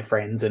dad and their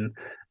friends and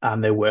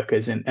their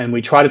workers. And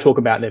we try to talk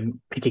about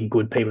them picking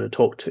good people to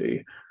talk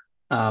to.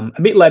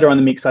 A bit later on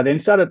in the mix, I then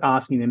started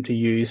asking them to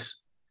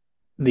use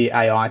the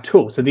AI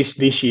tool. So this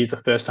year is the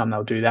first time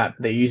they'll do that.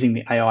 They're using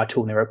the AI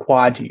tool, and they're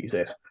required to use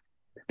it,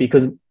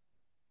 because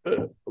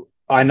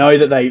I know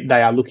that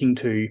they are looking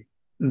to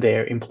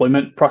their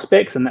employment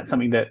prospects, and that's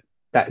something that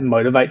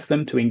motivates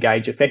them to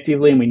engage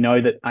effectively. And we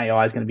know that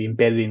AI is going to be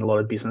embedded in a lot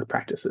of business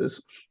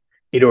practices.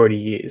 It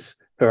already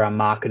is for our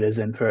marketers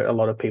and for a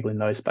lot of people in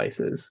those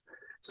spaces.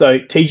 So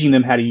teaching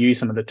them how to use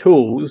some of the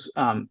tools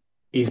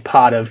is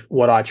part of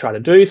what I try to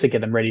do, so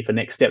get them ready for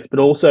next steps, but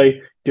also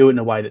do it in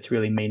a way that's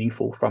really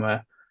meaningful from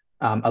a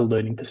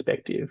learning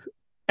perspective.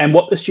 And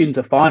what the students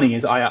are finding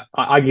is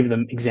I give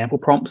them example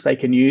prompts they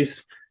can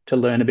use to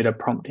learn a bit of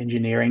prompt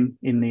engineering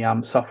in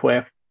the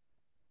software.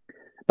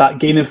 But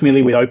getting them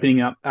familiar with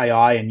opening up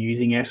AI and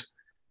using it,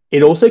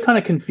 it also kind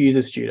of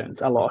confuses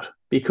students a lot,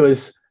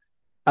 because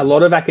a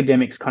lot of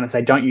academics kind of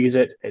say, don't use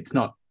it. It's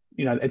not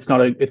it's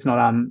not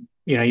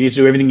you need to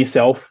do everything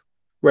yourself.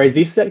 Whereas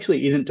this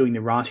actually isn't doing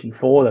the writing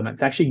for them.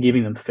 It's actually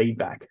giving them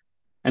feedback.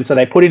 And so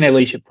they put in their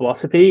leadership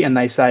philosophy and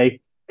they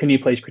say, can you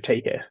please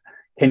critique it?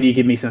 Can you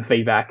give me some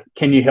feedback?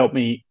 Can you help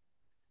me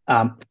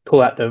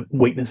pull out the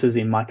weaknesses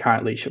in my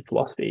current leadership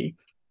philosophy?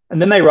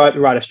 And then they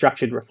write a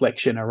structured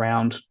reflection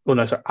around,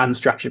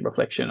 unstructured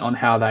reflection on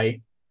how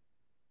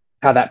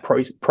that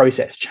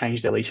process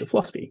changed their leadership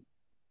philosophy.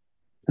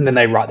 And then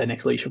they write their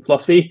next leadership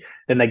philosophy.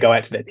 Then they go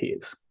out to their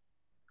peers.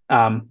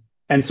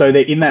 And so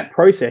they're in that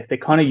process, they're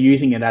kind of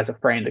using it as a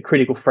friend, a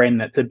critical friend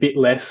that's a bit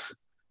less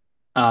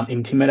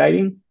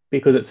intimidating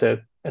because it's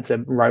a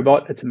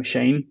robot, it's a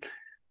machine.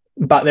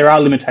 But there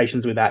are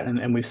limitations with that,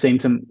 and we've seen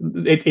some.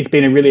 It's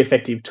been a really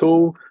effective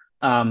tool.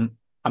 I'm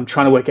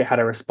trying to work out how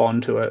to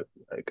respond to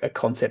a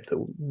concept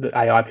that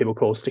AI people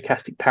call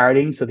stochastic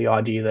parroting. So the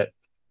idea that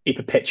it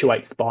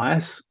perpetuates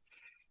bias.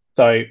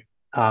 So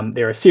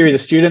there are a series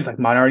of students, like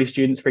minority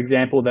students, for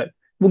example, that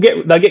they'll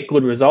get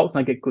good results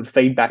and they get good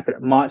feedback, but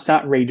it might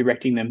start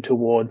redirecting them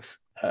towards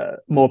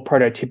more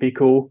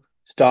prototypical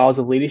styles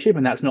of leadership,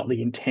 and that's not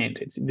the intent.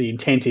 The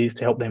intent is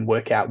to help them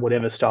work out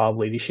whatever style of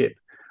leadership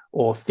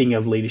or thing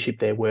of leadership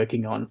they're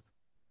working on.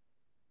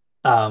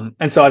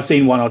 And so I've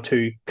seen one or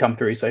two come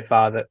through so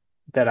far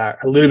that are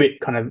a little bit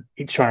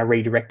it's trying to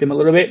redirect them a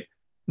little bit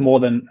more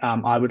than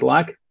I would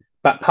like.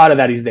 But part of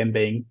that is them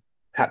being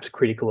perhaps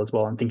critical as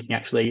well and thinking,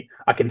 actually,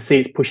 I can see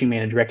it's pushing me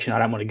in a direction I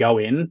don't want to go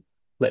in.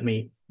 Let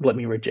me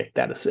reject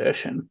that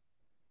assertion.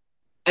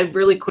 And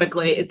really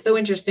quickly, it's so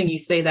interesting you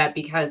say that,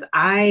 because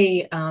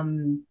I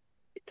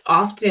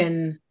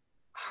often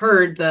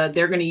heard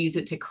they're going to use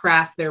it to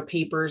craft their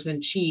papers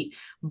and cheat,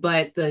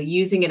 but the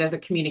using it as a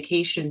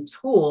communication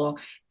tool.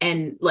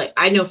 And like,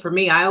 I know for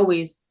me, I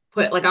always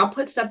I'll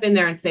put stuff in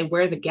there and say,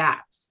 where are the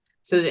gaps?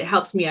 So that it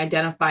helps me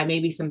identify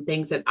maybe some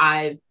things that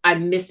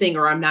I'm missing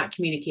or I'm not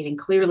communicating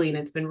clearly. And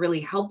it's been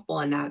really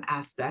helpful in that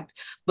aspect.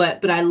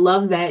 But I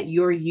love that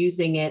you're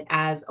using it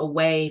as a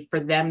way for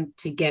them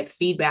to get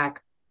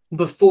feedback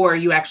before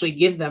you actually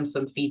give them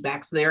some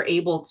feedback. So they're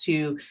able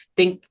to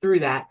think through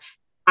that.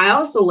 I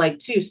also like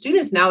too,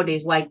 students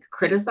nowadays like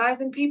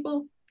criticizing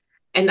people.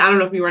 And I don't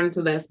know if you run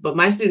into this, but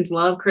my students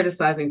love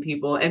criticizing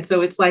people. And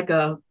so it's like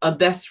a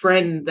best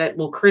friend that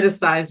will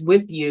criticize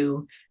with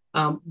you.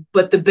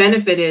 But the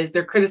benefit is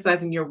they're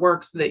criticizing your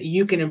work so that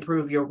you can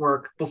improve your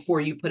work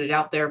before you put it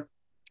out there.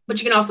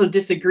 But you can also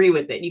disagree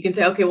with it. You can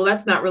say, okay, well,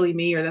 that's not really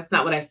me, or that's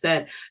not what I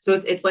said. So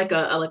it's like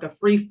a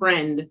free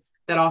friend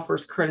that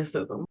offers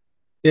criticism.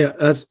 Yeah,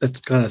 that's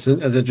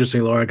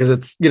interesting, Laura,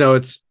 because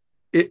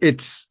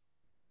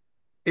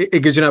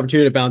it gives you an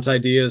opportunity to bounce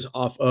ideas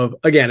off of.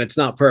 Again, it's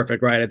not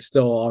perfect, right? It's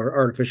still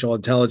artificial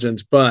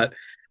intelligence, but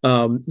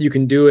you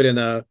can do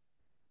it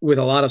with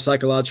a lot of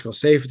psychological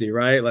safety,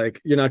 right? Like,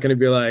 you're not going to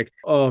be like,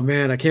 oh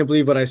man, I can't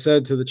believe what I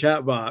said to the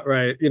chatbot,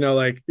 right?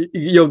 Like,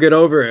 you'll get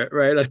over it,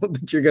 right? I don't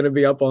think you're going to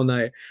be up all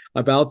night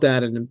about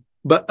that.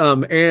 But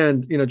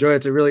Joy,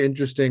 it's a really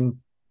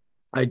interesting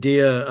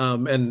idea,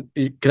 and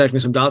connecting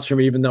some dots for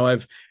me, even though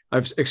I've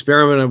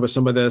experimented with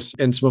some of this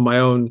in some of my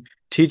own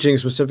teaching,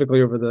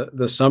 specifically over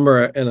the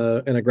summer in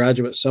a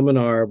graduate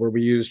seminar where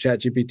we used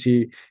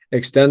ChatGPT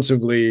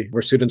extensively,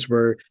 where students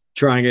were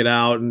trying it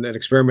out and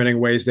experimenting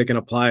ways they can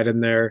apply it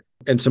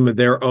in some of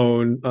their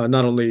own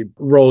not only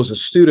roles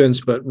as students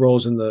but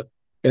roles in the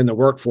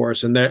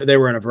workforce. And they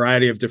were in a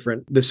variety of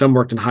different. Some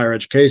worked in higher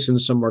education,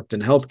 some worked in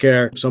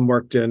healthcare, some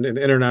worked in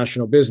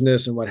international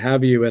business and what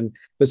have you. And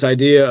this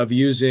idea of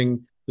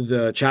using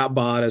the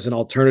chatbot as an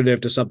alternative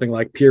to something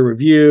like peer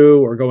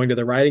review or going to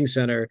the writing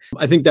center,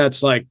 I think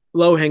that's like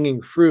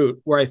low-hanging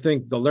fruit. Where I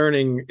think the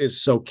learning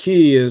is so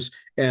key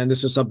and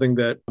this is something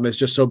that is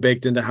just so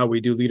baked into how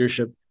we do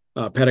leadership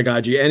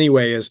pedagogy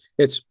anyway, is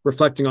it's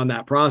reflecting on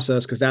that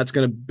process, because that's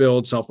going to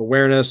build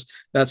self-awareness.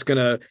 That's going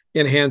to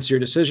enhance your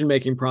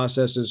decision-making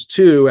processes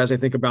too. As I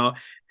think about,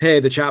 hey,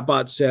 the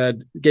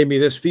chatbot gave me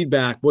this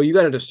feedback. Well, you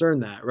got to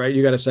discern that, right?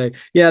 You got to say,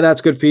 yeah,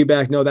 that's good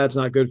feedback. No, that's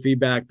not good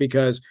feedback,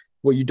 because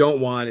what you don't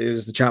want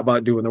is the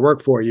chatbot doing the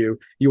work for you.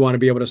 You want to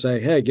be able to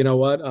say, hey, you know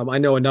what? I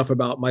know enough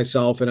about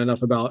myself and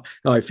enough about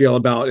how I feel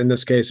about, in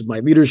this case, my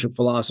leadership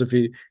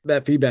philosophy.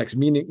 That feedback's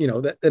meaning,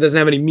 that doesn't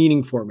have any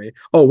meaning for me.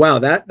 Oh, wow,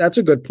 that's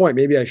a good point.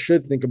 Maybe I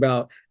should think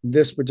about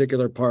this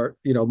particular part,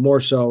 more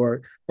so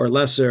or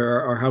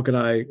lesser, or how can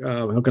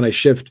I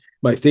shift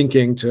my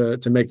thinking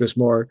to make this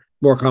more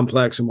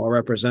complex and more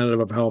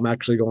representative of how I'm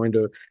actually going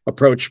to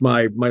approach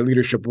my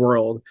leadership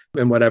world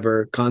in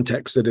whatever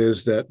context it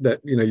is that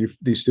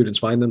these students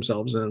find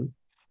themselves in.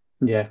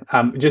 Yeah,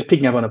 just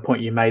picking up on a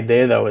point you made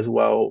there, though, as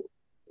well.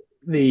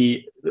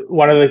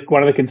 One of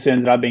the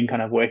concerns that I've been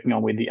kind of working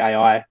on with the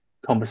AI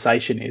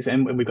conversation is,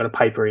 and we've got a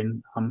paper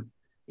in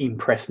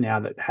press now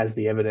that has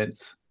the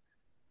evidence,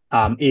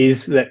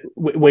 is that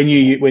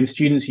when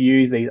students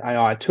use these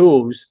AI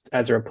tools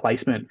as a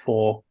replacement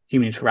for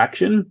human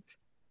interaction,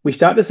 we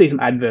start to see some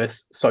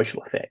adverse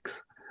social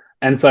effects.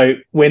 And so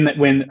when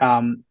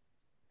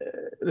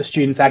the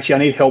students actually, I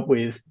need help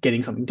with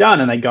getting something done,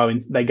 and they go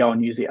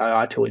and use the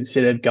AI tool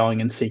instead of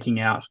going and seeking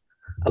out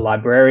a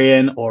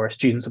librarian or a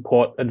student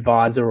support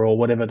advisor or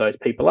whatever those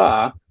people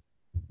are,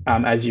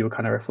 as you were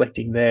kind of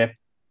reflecting there,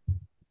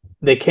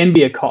 there can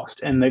be a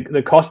cost. And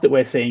the cost that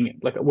we're seeing,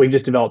 like we've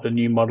just developed a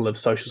new model of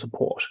social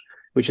support,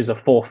 which is a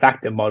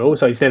 4-factor model.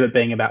 So instead of it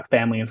being about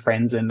family and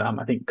friends and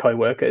I think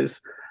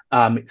co-workers,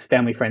 it's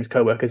family, friends,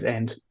 co-workers,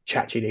 and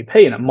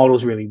ChatGPT, and it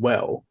models really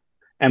well.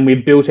 And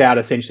we've built out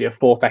essentially a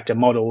 4-factor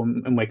model,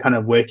 and we're kind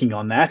of working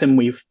on that. And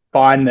we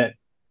find that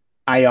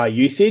AI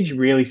usage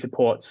really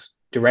supports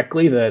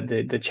directly the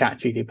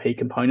ChatGPT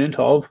component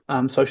of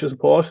social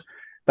support,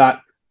 but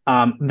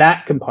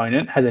that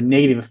component has a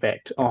negative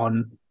effect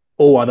on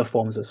all other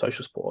forms of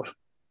social support.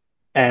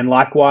 And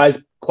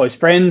likewise, close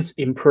friends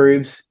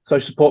improves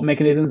social support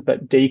mechanisms,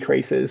 but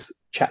decreases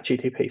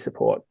ChatGPT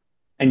support.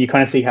 And you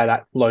kind of see how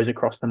that flows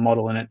across the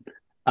model. And it,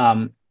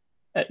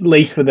 at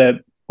least for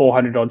the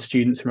 400 odd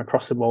students from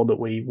across the world that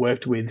we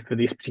worked with for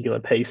this particular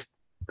piece,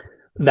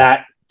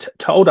 that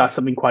told us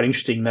something quite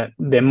interesting, that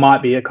there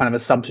might be a kind of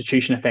a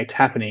substitution effect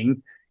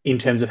happening in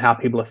terms of how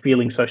people are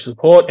feeling social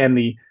support, and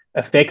the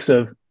effects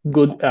of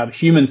good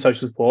human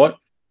social support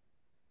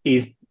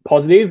is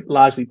positive,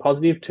 largely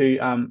positive to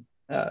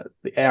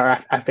our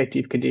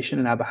affective condition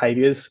and our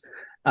behaviours.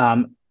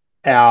 Our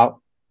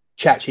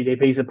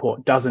ChatGPT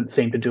support doesn't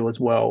seem to do as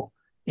well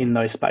in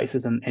those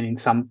spaces, and in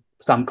some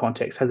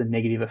contexts has a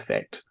negative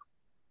effect.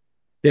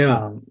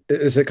 Yeah,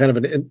 it's a kind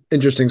of an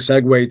interesting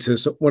segue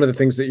to one of the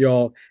things that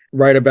y'all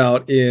write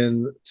about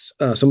in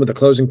some of the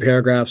closing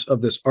paragraphs of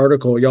this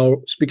article.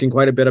 Y'all speaking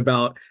quite a bit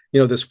about,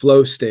 this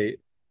flow state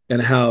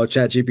and how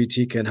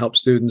ChatGPT can help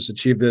students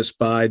achieve this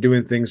by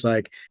doing things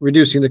like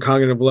reducing the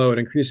cognitive load,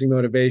 increasing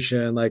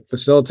motivation, like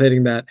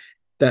facilitating that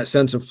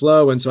sense of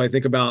flow. And so I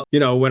think about,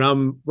 when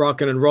I'm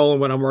rocking and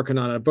rolling, when I'm working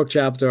on a book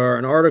chapter or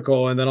an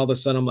article, and then all of a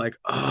sudden I'm like,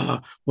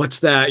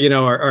 what's that?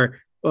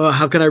 Or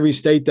how can I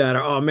restate that?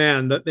 Or, oh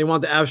man, they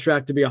want the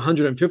abstract to be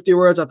 150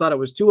 words. I thought it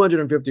was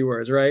 250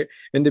 words, right?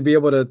 And to be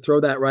able to throw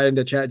that right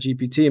into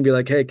ChatGPT and be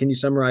like, hey, can you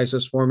summarize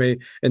this for me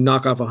and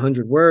knock off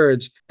 100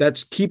 words?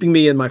 That's keeping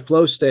me in my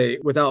flow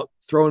state without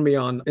throwing me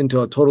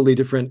into a totally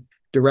different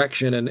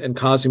direction and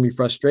causing me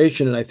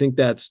frustration. And I think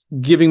that's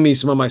giving me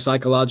some of my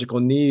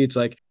psychological needs,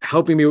 like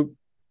helping me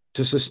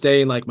to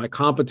sustain like my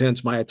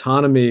competence, my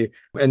autonomy.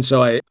 And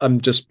so I'm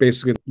just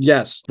basically,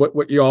 yes,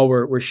 what you all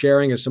were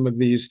sharing is some of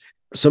these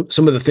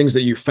some of the things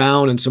that you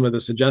found and some of the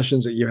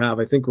suggestions that you have,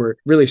 I think were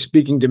really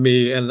speaking to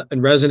me and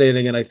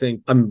resonating. And I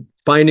think I'm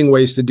finding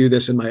ways to do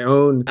this in my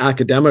own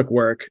academic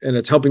work. And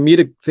it's helping me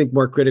to think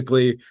more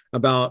critically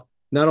about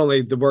not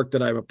only the work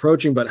that I'm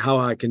approaching, but how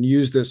I can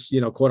use this,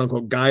 quote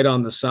unquote, guide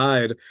on the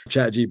side of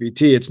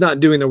ChatGPT. It's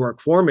not doing the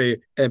work for me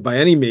by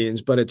any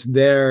means, but it's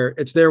there.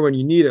 It's there when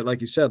you need it.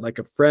 Like you said, like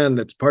a friend,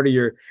 it's part of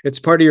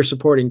your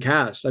supporting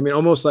cast. I mean,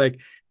 almost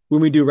like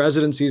when we do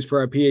residencies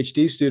for our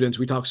PhD students,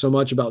 we talk so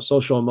much about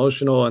social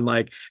emotional and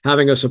like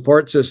having a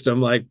support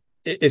system. Like,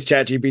 is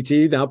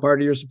ChatGPT now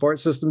part of your support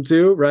system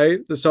too,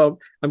 right? So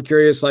I'm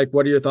curious, like,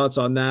 what are your thoughts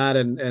on that,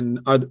 and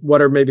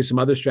what are maybe some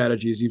other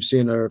strategies you've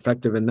seen are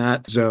effective in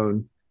that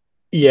zone?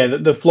 Yeah,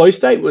 the flow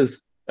state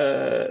was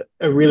a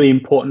really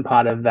important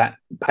part of that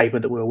paper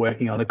that we were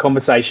working on. The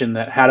conversation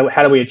that how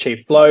do we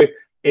achieve flow?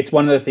 It's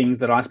one of the things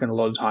that I spend a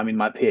lot of time in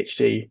my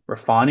PhD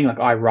refining. Like,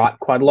 I write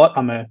quite a lot.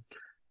 I'm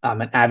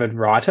an avid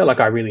writer. Like,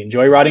 I really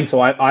enjoy writing, so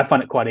I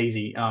find it quite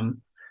easy.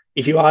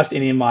 If you asked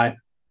any of my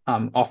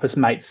office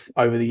mates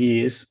over the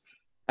years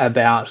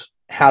about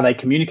how they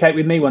communicate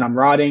with me when I'm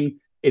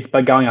writing, it's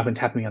by going up and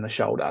tapping me on the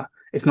shoulder.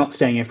 It's not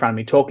standing in front of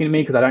me talking to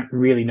me, because I don't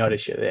really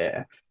notice you're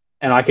there.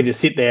 And I can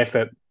just sit there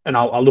and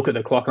I'll look at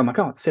the clock and I'm like,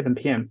 oh, it's 7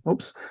 p.m.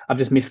 Oops, I've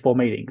just missed 4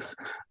 meetings.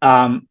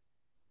 And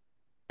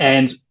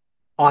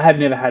I have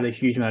never had a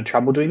huge amount of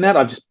trouble doing that.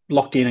 I've just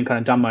locked in and kind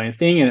of done my own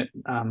thing. And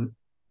I'm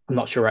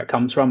not sure where it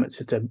comes from. It's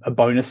just a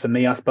bonus for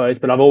me, I suppose.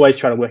 But I've always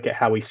tried to work out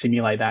how we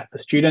simulate that for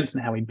students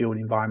and how we build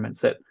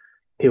environments that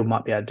people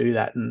might be able to do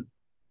that. And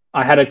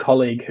I had a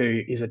colleague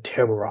who is a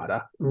terrible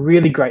writer,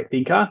 really great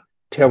thinker,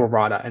 terrible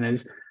writer,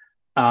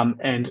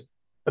 and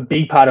a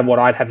big part of what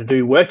I'd have to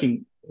do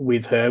working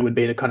with her would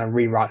be to kind of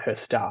rewrite her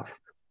stuff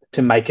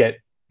to make it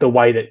the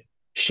way that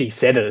she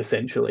said it,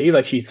 essentially.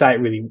 Like, she'd say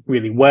it really,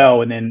 really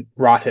well and then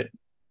write it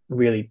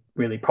really,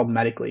 really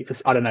problematically.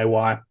 I don't know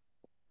why.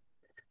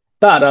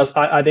 But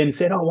I then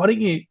said, oh, why don't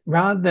you,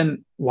 rather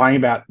than worrying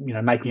about,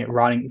 making it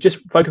writing, just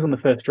focus on the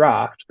first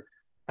draft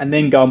and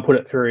then go and put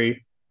it through.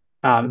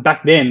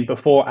 Back then,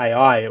 before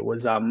AI, it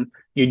was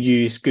you'd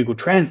use Google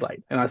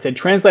Translate. And I said,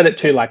 translate it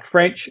to like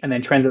French and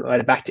then translate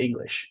it back to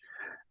English.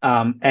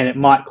 And it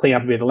might clean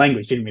up a bit of the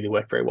language. Didn't really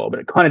work very well, but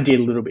it kind of did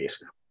a little bit.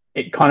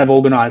 It kind of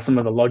organized some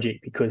of the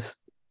logic, because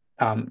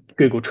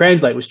Google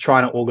Translate was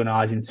trying to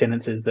organize in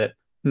sentences that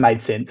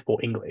made sense for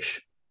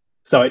English.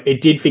 So it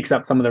did fix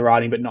up some of the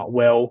writing, but not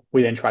well.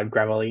 We then tried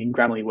Grammarly, and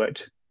Grammarly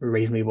worked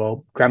reasonably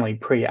well. Grammarly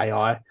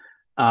pre-AI.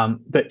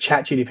 But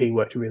ChatGPT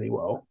worked really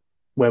well,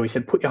 where we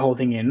said, put your whole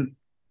thing in,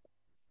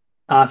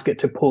 ask it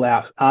to pull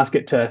out, ask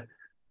it to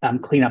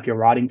clean up your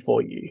writing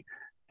for you.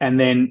 And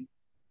then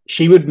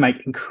she would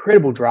make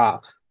incredible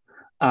drafts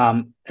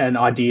and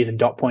ideas and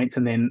dot points,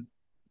 and then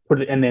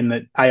put it, and then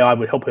the AI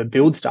would help her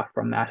build stuff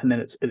from that. And then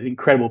it's an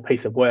incredible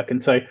piece of work.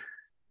 And so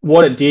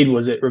what it did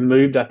was it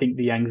removed, I think,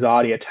 the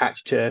anxiety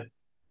attached to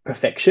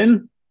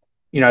perfection.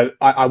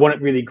 I want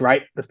it really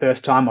great the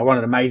first time. I want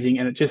it amazing.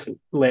 And it just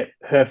let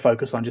her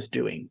focus on just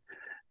doing.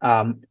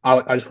 I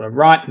just want to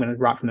write. I'm going to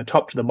write from the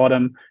top to the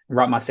bottom and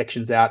write my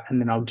sections out.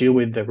 And then I'll deal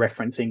with the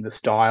referencing, the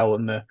style,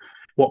 and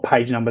what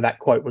page number that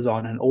quote was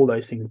on, and all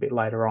those things a bit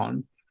later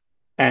on.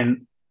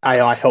 And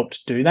AI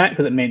helped do that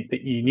because it meant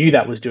that you knew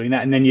that was doing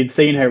that. And then you'd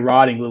see in her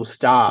writing little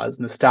stars,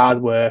 and the stars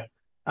were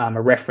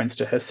a reference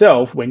to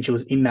herself when she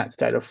was in that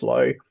state of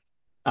flow.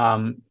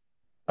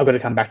 I've got to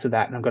come back to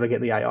that, and I've got to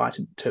get the AI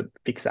to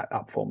fix that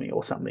up for me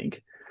or something.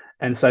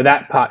 And so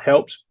that part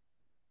helped.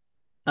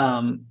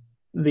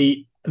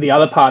 The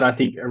other part, I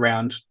think,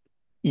 around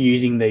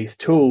using these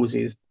tools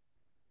is,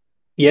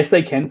 yes,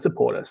 they can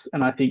support us.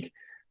 And I think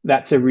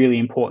that's a really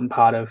important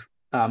part of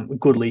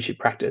good leadership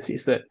practice,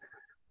 is that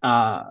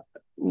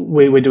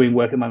we're doing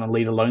work at the moment on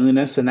leader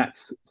loneliness. And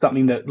that's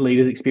something that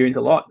leaders experience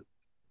a lot,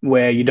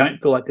 where you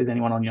don't feel like there's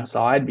anyone on your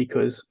side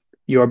because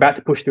you're about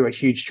to push through a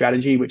huge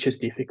strategy, which is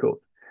difficult.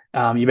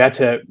 You're about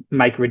to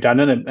make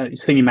redundant. A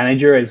senior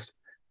manager is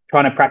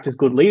trying to practice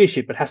good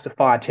leadership, but has to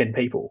fire 10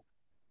 people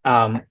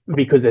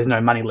because there's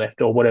no money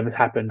left, or whatever's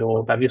happened,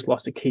 or they've just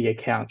lost a key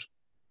account.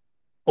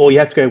 Or you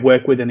have to go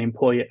work with an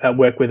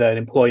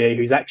employee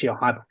who's actually a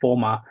high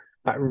performer,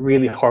 but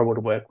really horrible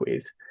to work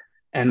with,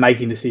 and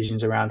making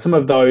decisions around some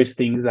of those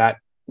things that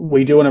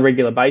we do on a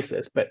regular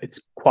basis, but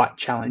it's quite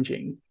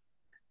challenging.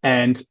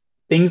 And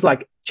things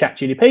like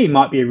ChatGPT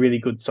might be a really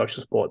good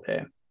social support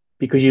there,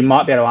 because you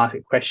might be able to ask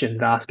it questions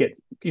and ask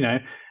it,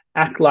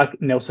 act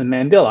like Nelson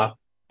Mandela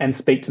and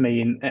speak to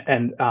me in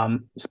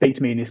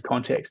this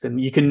context.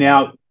 And you can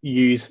now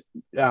use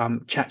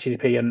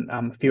ChatGPT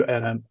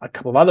and a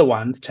couple of other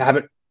ones to have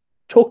it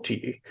talk to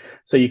you.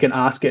 So you can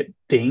ask it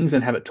things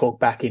and have it talk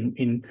back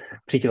in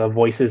particular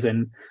voices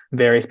and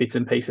various bits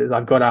and pieces.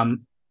 I've got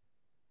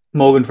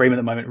Morgan Freeman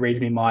at the moment reads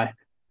me my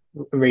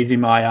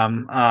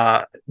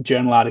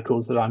journal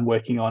articles that I'm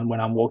working on when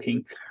I'm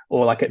walking,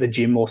 or like at the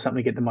gym or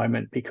something at the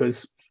moment,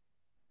 because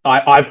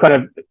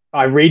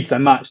I read so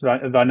much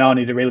that I know I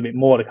need to read a bit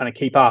more to kind of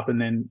keep up. And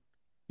then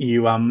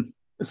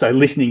so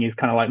listening is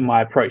kind of like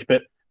my approach,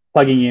 but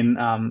plugging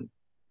in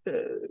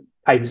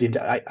papers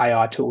into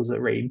AI tools that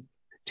read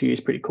to you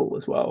is pretty cool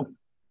as well.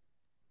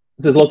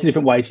 So there's lots of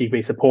different ways you can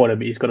be supported,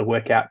 but you've just got to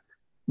work out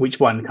which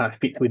one kind of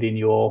fits within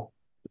your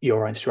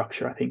own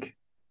structure, I think.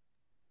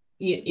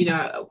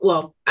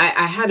 Well,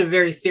 I had a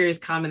very serious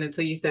comment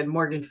until you said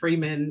Morgan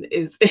Freeman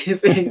is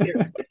in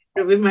your,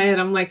 because in my head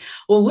I'm like,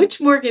 well,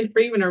 which Morgan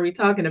Freeman are we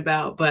talking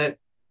about? But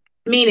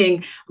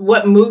meaning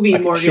what movie?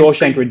 Like Morgan Shawshank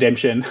Freeman?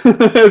 Redemption.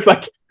 It was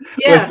like,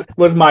 yeah,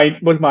 was my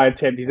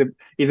attempt. He's a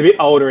bit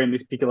older in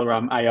this particular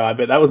AI,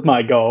 but that was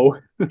my goal.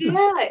 yeah.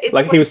 It's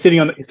like he was sitting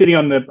on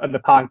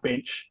the park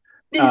bench,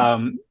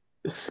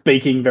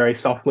 speaking very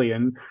softly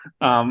and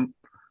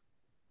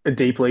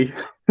deeply.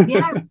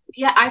 Yes.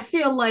 Yeah. I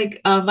feel like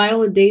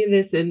Viola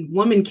Davis and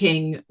Woman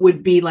King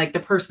would be like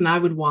the person I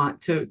would want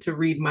to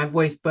read my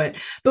voice. But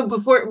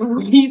before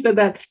you said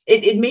that,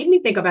 it made me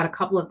think about a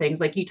couple of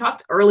things. Like you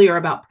talked earlier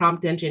about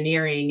prompt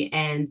engineering,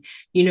 and,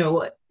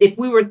 if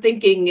we were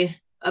thinking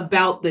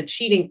about the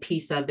cheating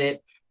piece of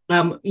it,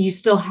 you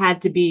still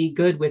had to be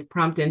good with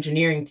prompt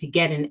engineering to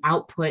get an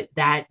output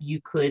that you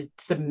could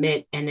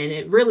submit and then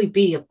it really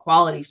be of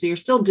quality. So you're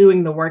still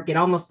doing the work. It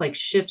almost like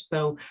shifts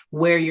though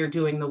where you're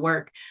doing the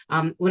work.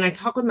 When I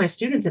talk with my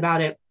students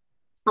about it,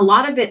 a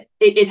lot of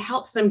it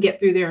helps them get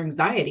through their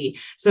anxiety.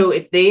 So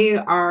if they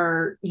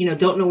are,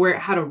 don't know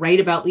how to write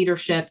about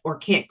leadership or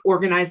can't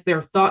organize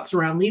their thoughts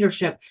around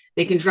leadership,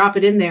 they can drop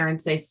it in there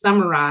and say,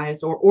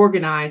 summarize or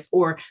organize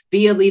or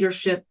be a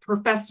leadership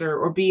professor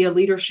or be a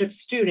leadership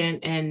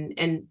student,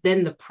 and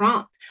then the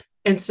prompt.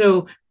 And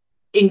so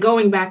in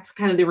going back to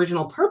kind of the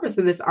original purpose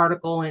of this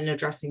article and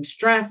addressing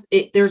stress,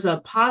 there's a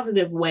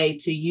positive way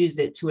to use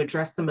it to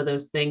address some of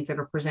those things that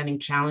are presenting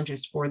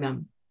challenges for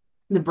them.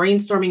 The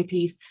brainstorming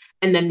piece,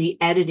 and then the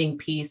editing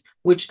piece,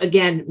 which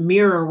again,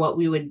 mirror what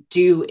we would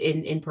do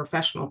in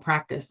professional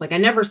practice. Like I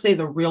never say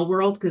the real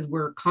world because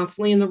we're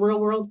constantly in the real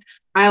world.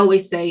 I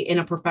always say in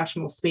a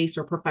professional space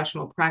or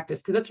professional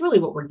practice, because that's really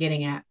what we're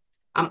getting at.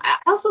 I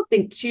also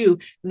think too,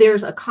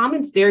 there's a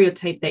common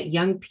stereotype that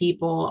young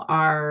people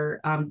are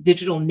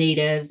digital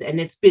natives, and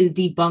it's been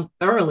debunked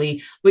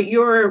thoroughly, but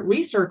your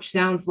research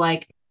sounds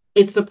like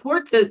it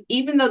supports that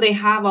even though they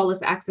have all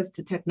this access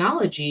to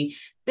technology,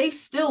 they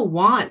still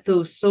want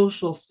those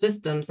social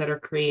systems that are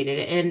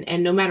created.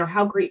 And no matter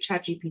how great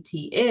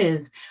ChatGPT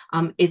is,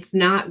 it's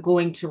not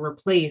going to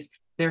replace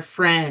their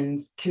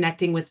friends,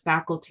 connecting with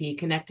faculty,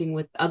 connecting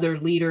with other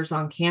leaders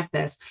on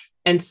campus.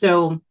 And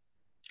so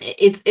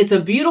it's a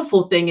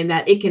beautiful thing in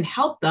that it can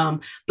help them,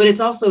 but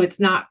it's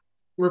not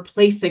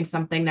replacing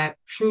something that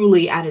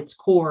truly at its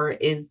core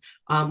is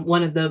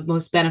one of the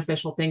most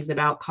beneficial things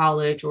about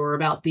college or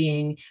about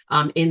being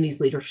in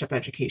these leadership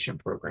education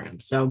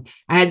programs. So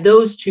I had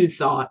those two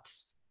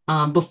thoughts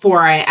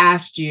before I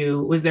asked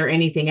you, was there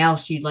anything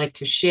else you'd like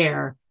to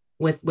share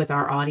with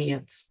our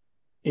audience?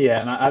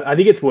 Yeah, and I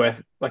think it's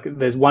worth, like,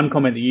 there's one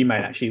comment that you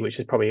made actually, which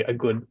is probably a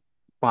good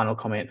final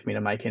comment for me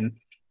to make.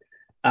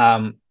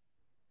 And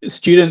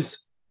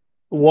students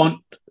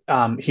want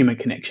human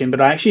connection,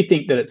 but I actually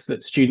think that it's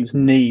that students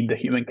need the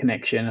human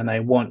connection and they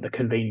want the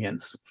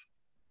convenience.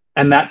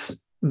 And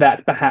that's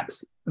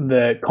perhaps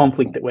the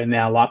conflict that we're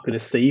now likely to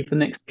see for the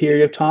next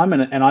period of time.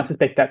 And I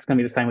suspect that's going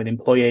to be the same with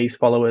employees,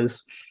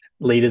 followers,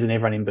 leaders, and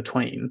everyone in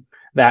between,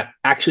 that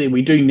actually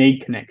we do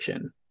need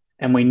connection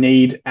and we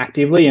need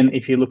actively. And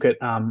if you look at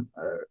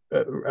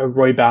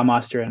Roy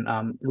Baumeister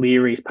and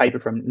Leary's paper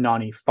from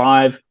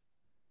 95,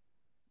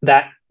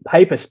 that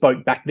paper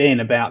spoke back then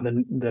about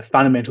the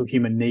fundamental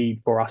human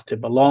need for us to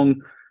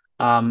belong.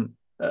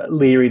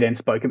 Leary then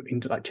spoke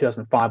into like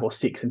 2005 or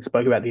 6 and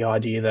spoke about the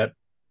idea that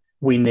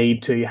we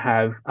need to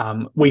have,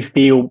 we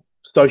feel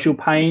social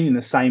pain in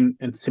the same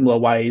and similar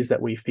ways that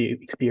we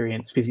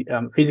experience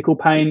physical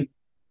pain,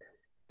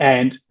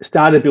 and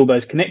started to build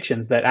those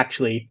connections that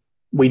actually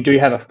we do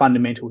have a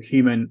fundamental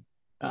human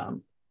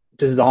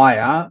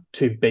desire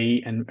to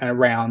be and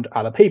around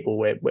other people.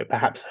 We're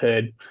perhaps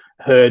we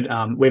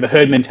have a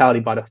herd mentality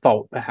by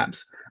default,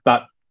 perhaps.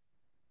 But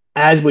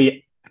as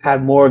we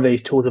have more of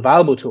these tools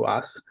available to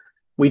us,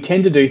 we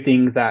tend to do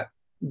things that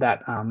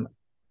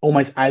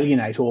almost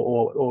alienate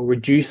or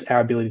reduce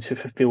our ability to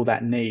fulfill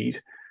that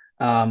need.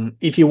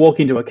 If you walk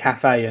into a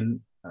cafe,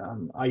 and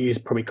I use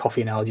probably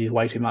coffee analogies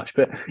way too much,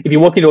 but if you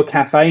walk into a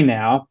cafe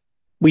now,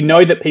 we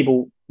know that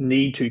people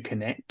need to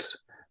connect.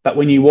 But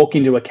when you walk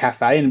into a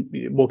cafe and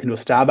you walk into a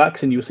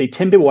Starbucks, and you'll see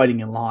 10 people waiting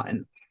in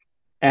line,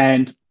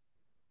 and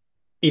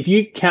if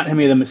you count how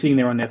many of them are sitting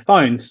there on their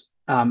phones,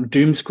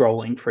 doom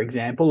scrolling, for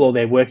example, or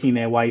they're working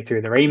their way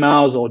through their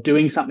emails or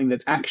doing something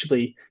that's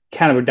actually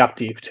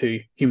counterproductive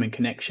to human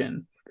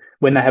connection,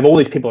 when they have all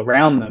these people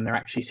around them, they're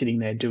actually sitting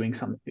there doing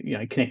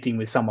something, connecting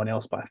with someone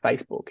else by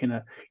Facebook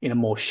in a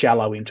more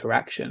shallow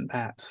interaction,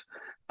 perhaps.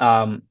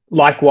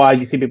 Likewise,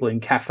 you see people in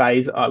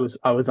cafes. I was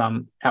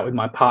out with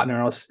my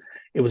partner, and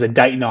it was a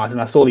date night,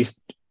 and I saw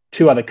these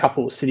two other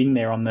couples sitting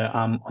there on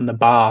the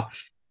bar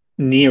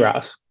near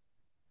us,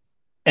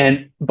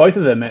 and both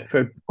of them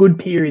for good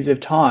periods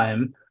of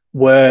time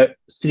were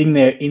sitting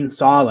there in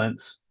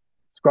silence,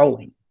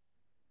 scrolling.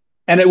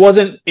 And it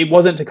wasn't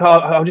to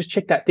call, I'll just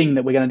check that thing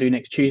that we're going to do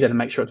next Tuesday to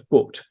make sure it's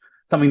booked.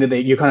 Something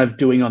that you're kind of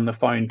doing on the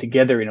phone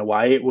together in a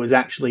way. It was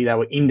actually they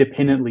were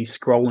independently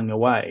scrolling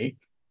away,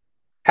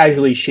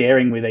 casually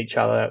sharing with each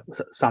other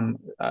some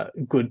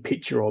good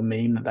picture or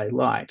meme that they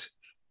liked.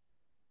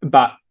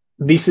 But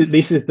this is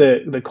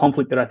the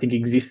conflict that I think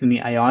exists in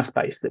the AI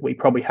space that we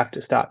probably have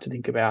to start to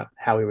think about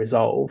how we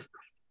resolve.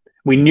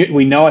 We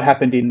know it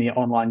happened in the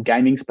online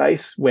gaming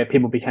space, where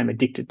people became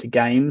addicted to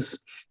games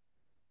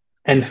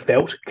and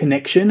felt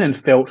connection and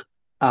felt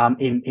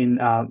in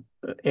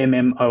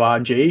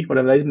MMORG,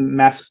 whatever those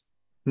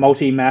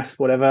multi-mass,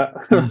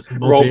 whatever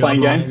role-playing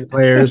games.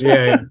 Players,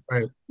 yeah,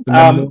 right.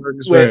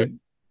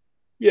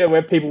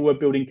 Where people were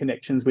building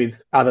connections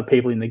with other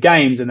people in the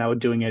games, and they were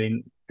doing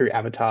it through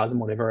avatars and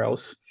whatever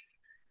else.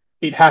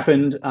 It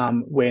happened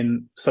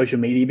when social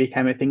media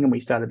became a thing, and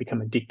we started to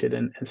become addicted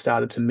and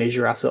started to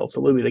measure ourselves a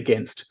little bit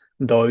against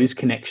those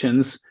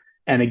connections,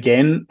 and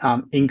again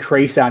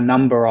increase our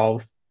number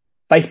of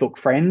Facebook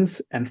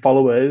friends and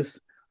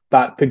followers,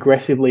 but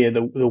progressively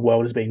the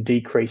world has been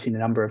decreasing the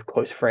number of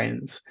close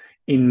friends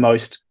in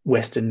most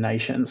Western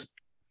nations.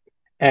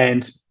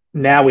 And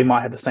now we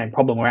might have the same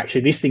problem, where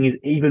actually this thing is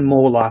even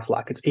more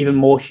lifelike. It's even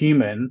more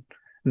human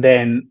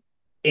than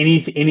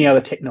any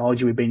other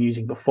technology we've been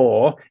using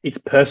before. It's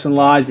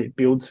personalized. It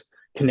builds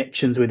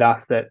connections with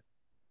us that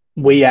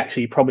we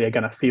actually probably are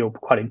going to feel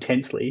quite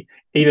intensely,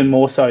 even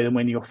more so than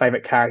when your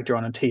favorite character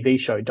on a TV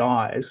show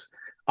dies.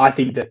 I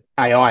think that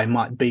AI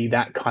might be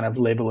that kind of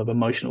level of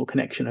emotional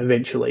connection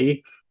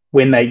eventually,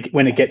 when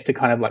it gets to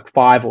kind of like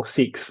 5 or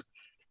 6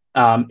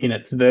 in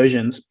its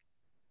versions,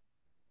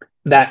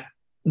 that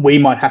we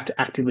might have to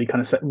actively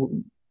kind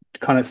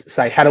of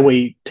say, how do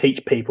we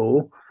teach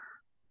people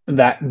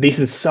that this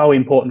is so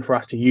important for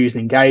us to use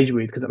and engage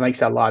with, because it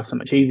makes our lives so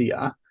much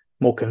easier,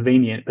 more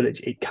convenient, but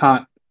it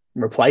can't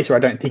replace, or I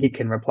don't think it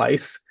can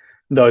replace,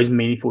 those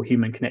meaningful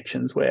human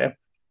connections where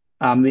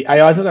the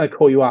AI is not going to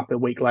call you up a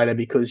week later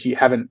because you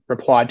haven't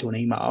replied to an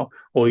email,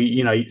 or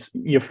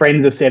your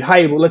friends have said,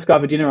 hey, well, let's go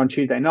have a dinner on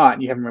Tuesday night,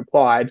 and you haven't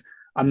replied.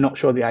 I'm not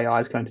sure the AI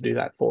is going to do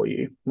that for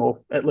you, or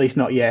at least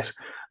not yet.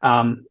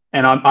 And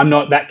I'm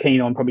not that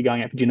keen on probably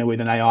going out for dinner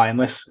with an AI,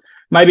 unless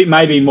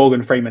maybe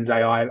Morgan Freeman's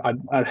AI.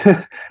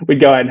 We'd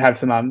go out and have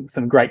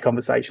some great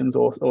conversations,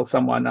 or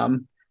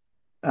someone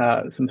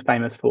some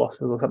famous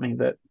philosophers or something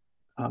that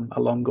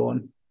are long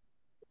gone.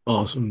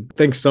 Awesome.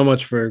 Thanks so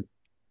much for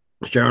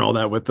sharing all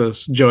that with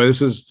us, Joey. This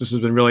has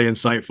been really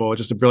insightful.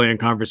 Just a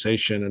brilliant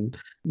conversation, and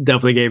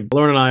definitely gave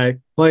Lauren and I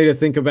plenty to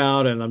think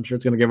about, and I'm sure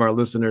it's going to give our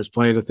listeners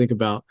plenty to think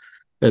about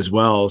as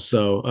well.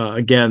 So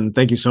again,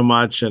 thank you so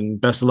much, and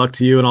best of luck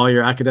to you in all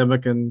your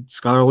academic and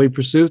scholarly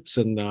pursuits,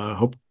 and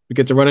hope we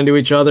get to run into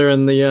each other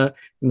in the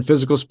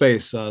physical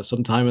space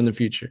sometime in the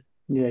future.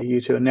 Yeah, you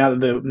too. And now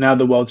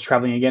the world's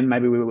traveling again,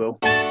 maybe we will.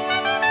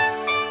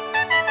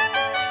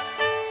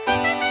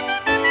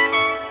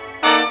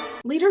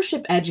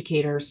 Leadership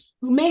educators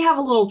who may have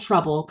a little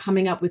trouble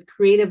coming up with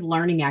creative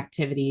learning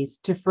activities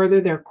to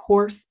further their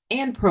course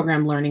and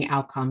program learning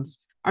outcomes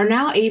are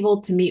now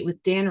able to meet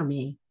with Dan or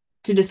me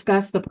to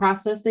discuss the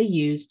process they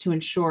use to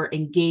ensure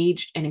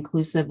engaged and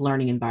inclusive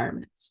learning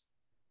environments.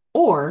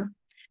 Or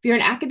if you're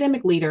an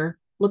academic leader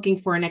looking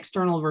for an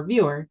external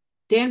reviewer,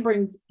 Dan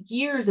brings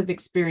years of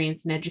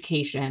experience in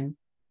education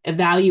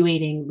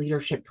evaluating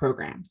leadership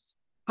programs.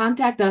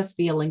 Contact us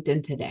via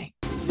LinkedIn today.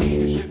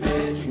 Leadership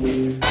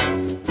Educator.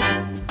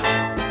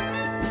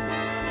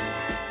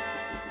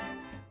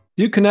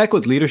 Do you connect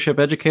with leadership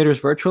educators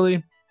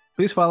virtually?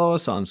 Please follow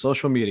us on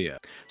social media.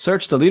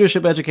 Search the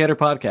Leadership Educator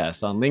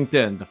Podcast on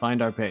LinkedIn to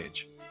find our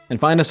page. And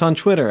find us on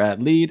Twitter at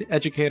Lead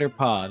Educator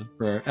Pod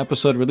for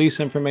episode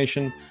release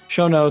information,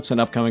 show notes, and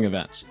upcoming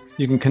events.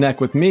 You can connect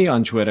with me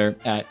on Twitter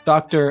at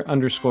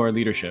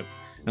Dr_leadership.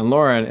 And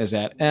Lauren is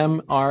at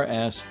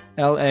MRSLAURJB.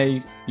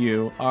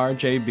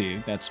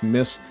 That's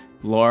Miss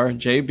Laura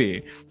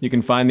JB. You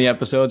can find the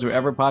episodes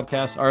wherever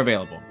podcasts are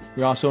available.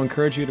 We also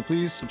encourage you to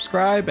please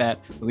subscribe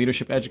at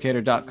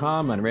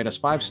theleadershipeducator.com and rate us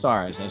 5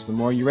 stars, as the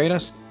more you rate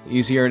us, the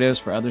easier it is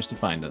for others to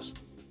find us.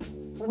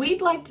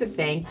 We'd like to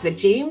thank the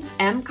James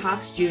M.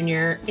 Cox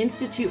Jr.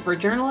 Institute for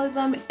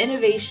Journalism,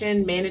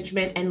 Innovation,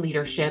 Management, and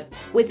Leadership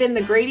within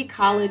the Grady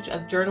College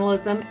of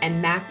Journalism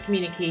and Mass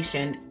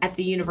Communication at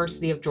the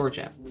University of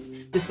Georgia.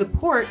 The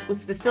support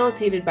was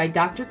facilitated by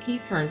Dr.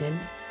 Keith Herndon,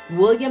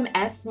 William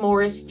S.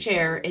 Morris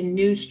Chair in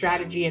News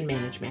Strategy and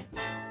Management.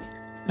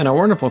 And our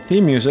wonderful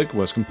theme music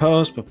was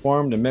composed,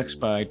 performed, and mixed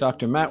by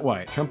Dr. Matt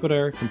White,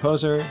 trumpeter,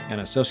 composer, and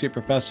associate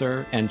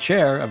professor and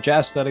chair of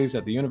jazz studies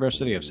at the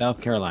University of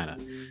South Carolina.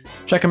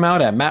 Check him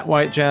out at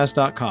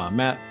mattwhitejazz.com.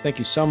 Matt, thank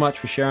you so much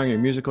for sharing your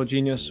musical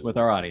genius with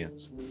our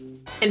audience.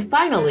 And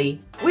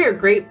finally, we are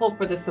grateful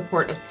for the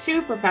support of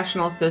 2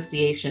 professional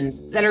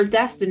associations that are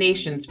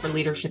destinations for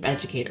leadership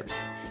educators: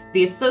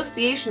 the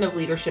Association of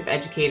Leadership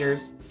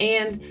Educators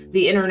and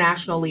the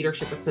International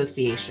Leadership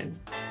Association.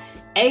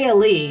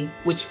 ALE,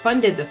 which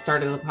funded the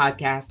start of the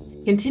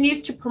podcast, continues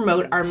to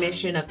promote our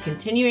mission of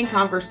continuing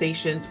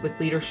conversations with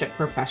leadership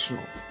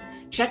professionals.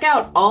 Check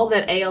out all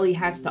that ALE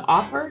has to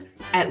offer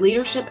at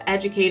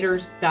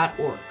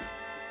leadershipeducators.org.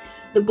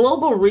 The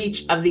global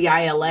reach of the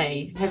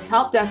ILA has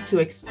helped us to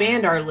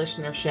expand our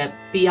listenership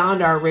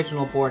beyond our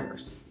original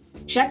borders.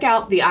 Check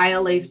out the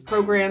ILA's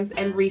programs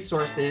and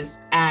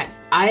resources at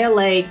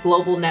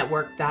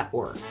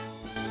ilaglobalnetwork.org.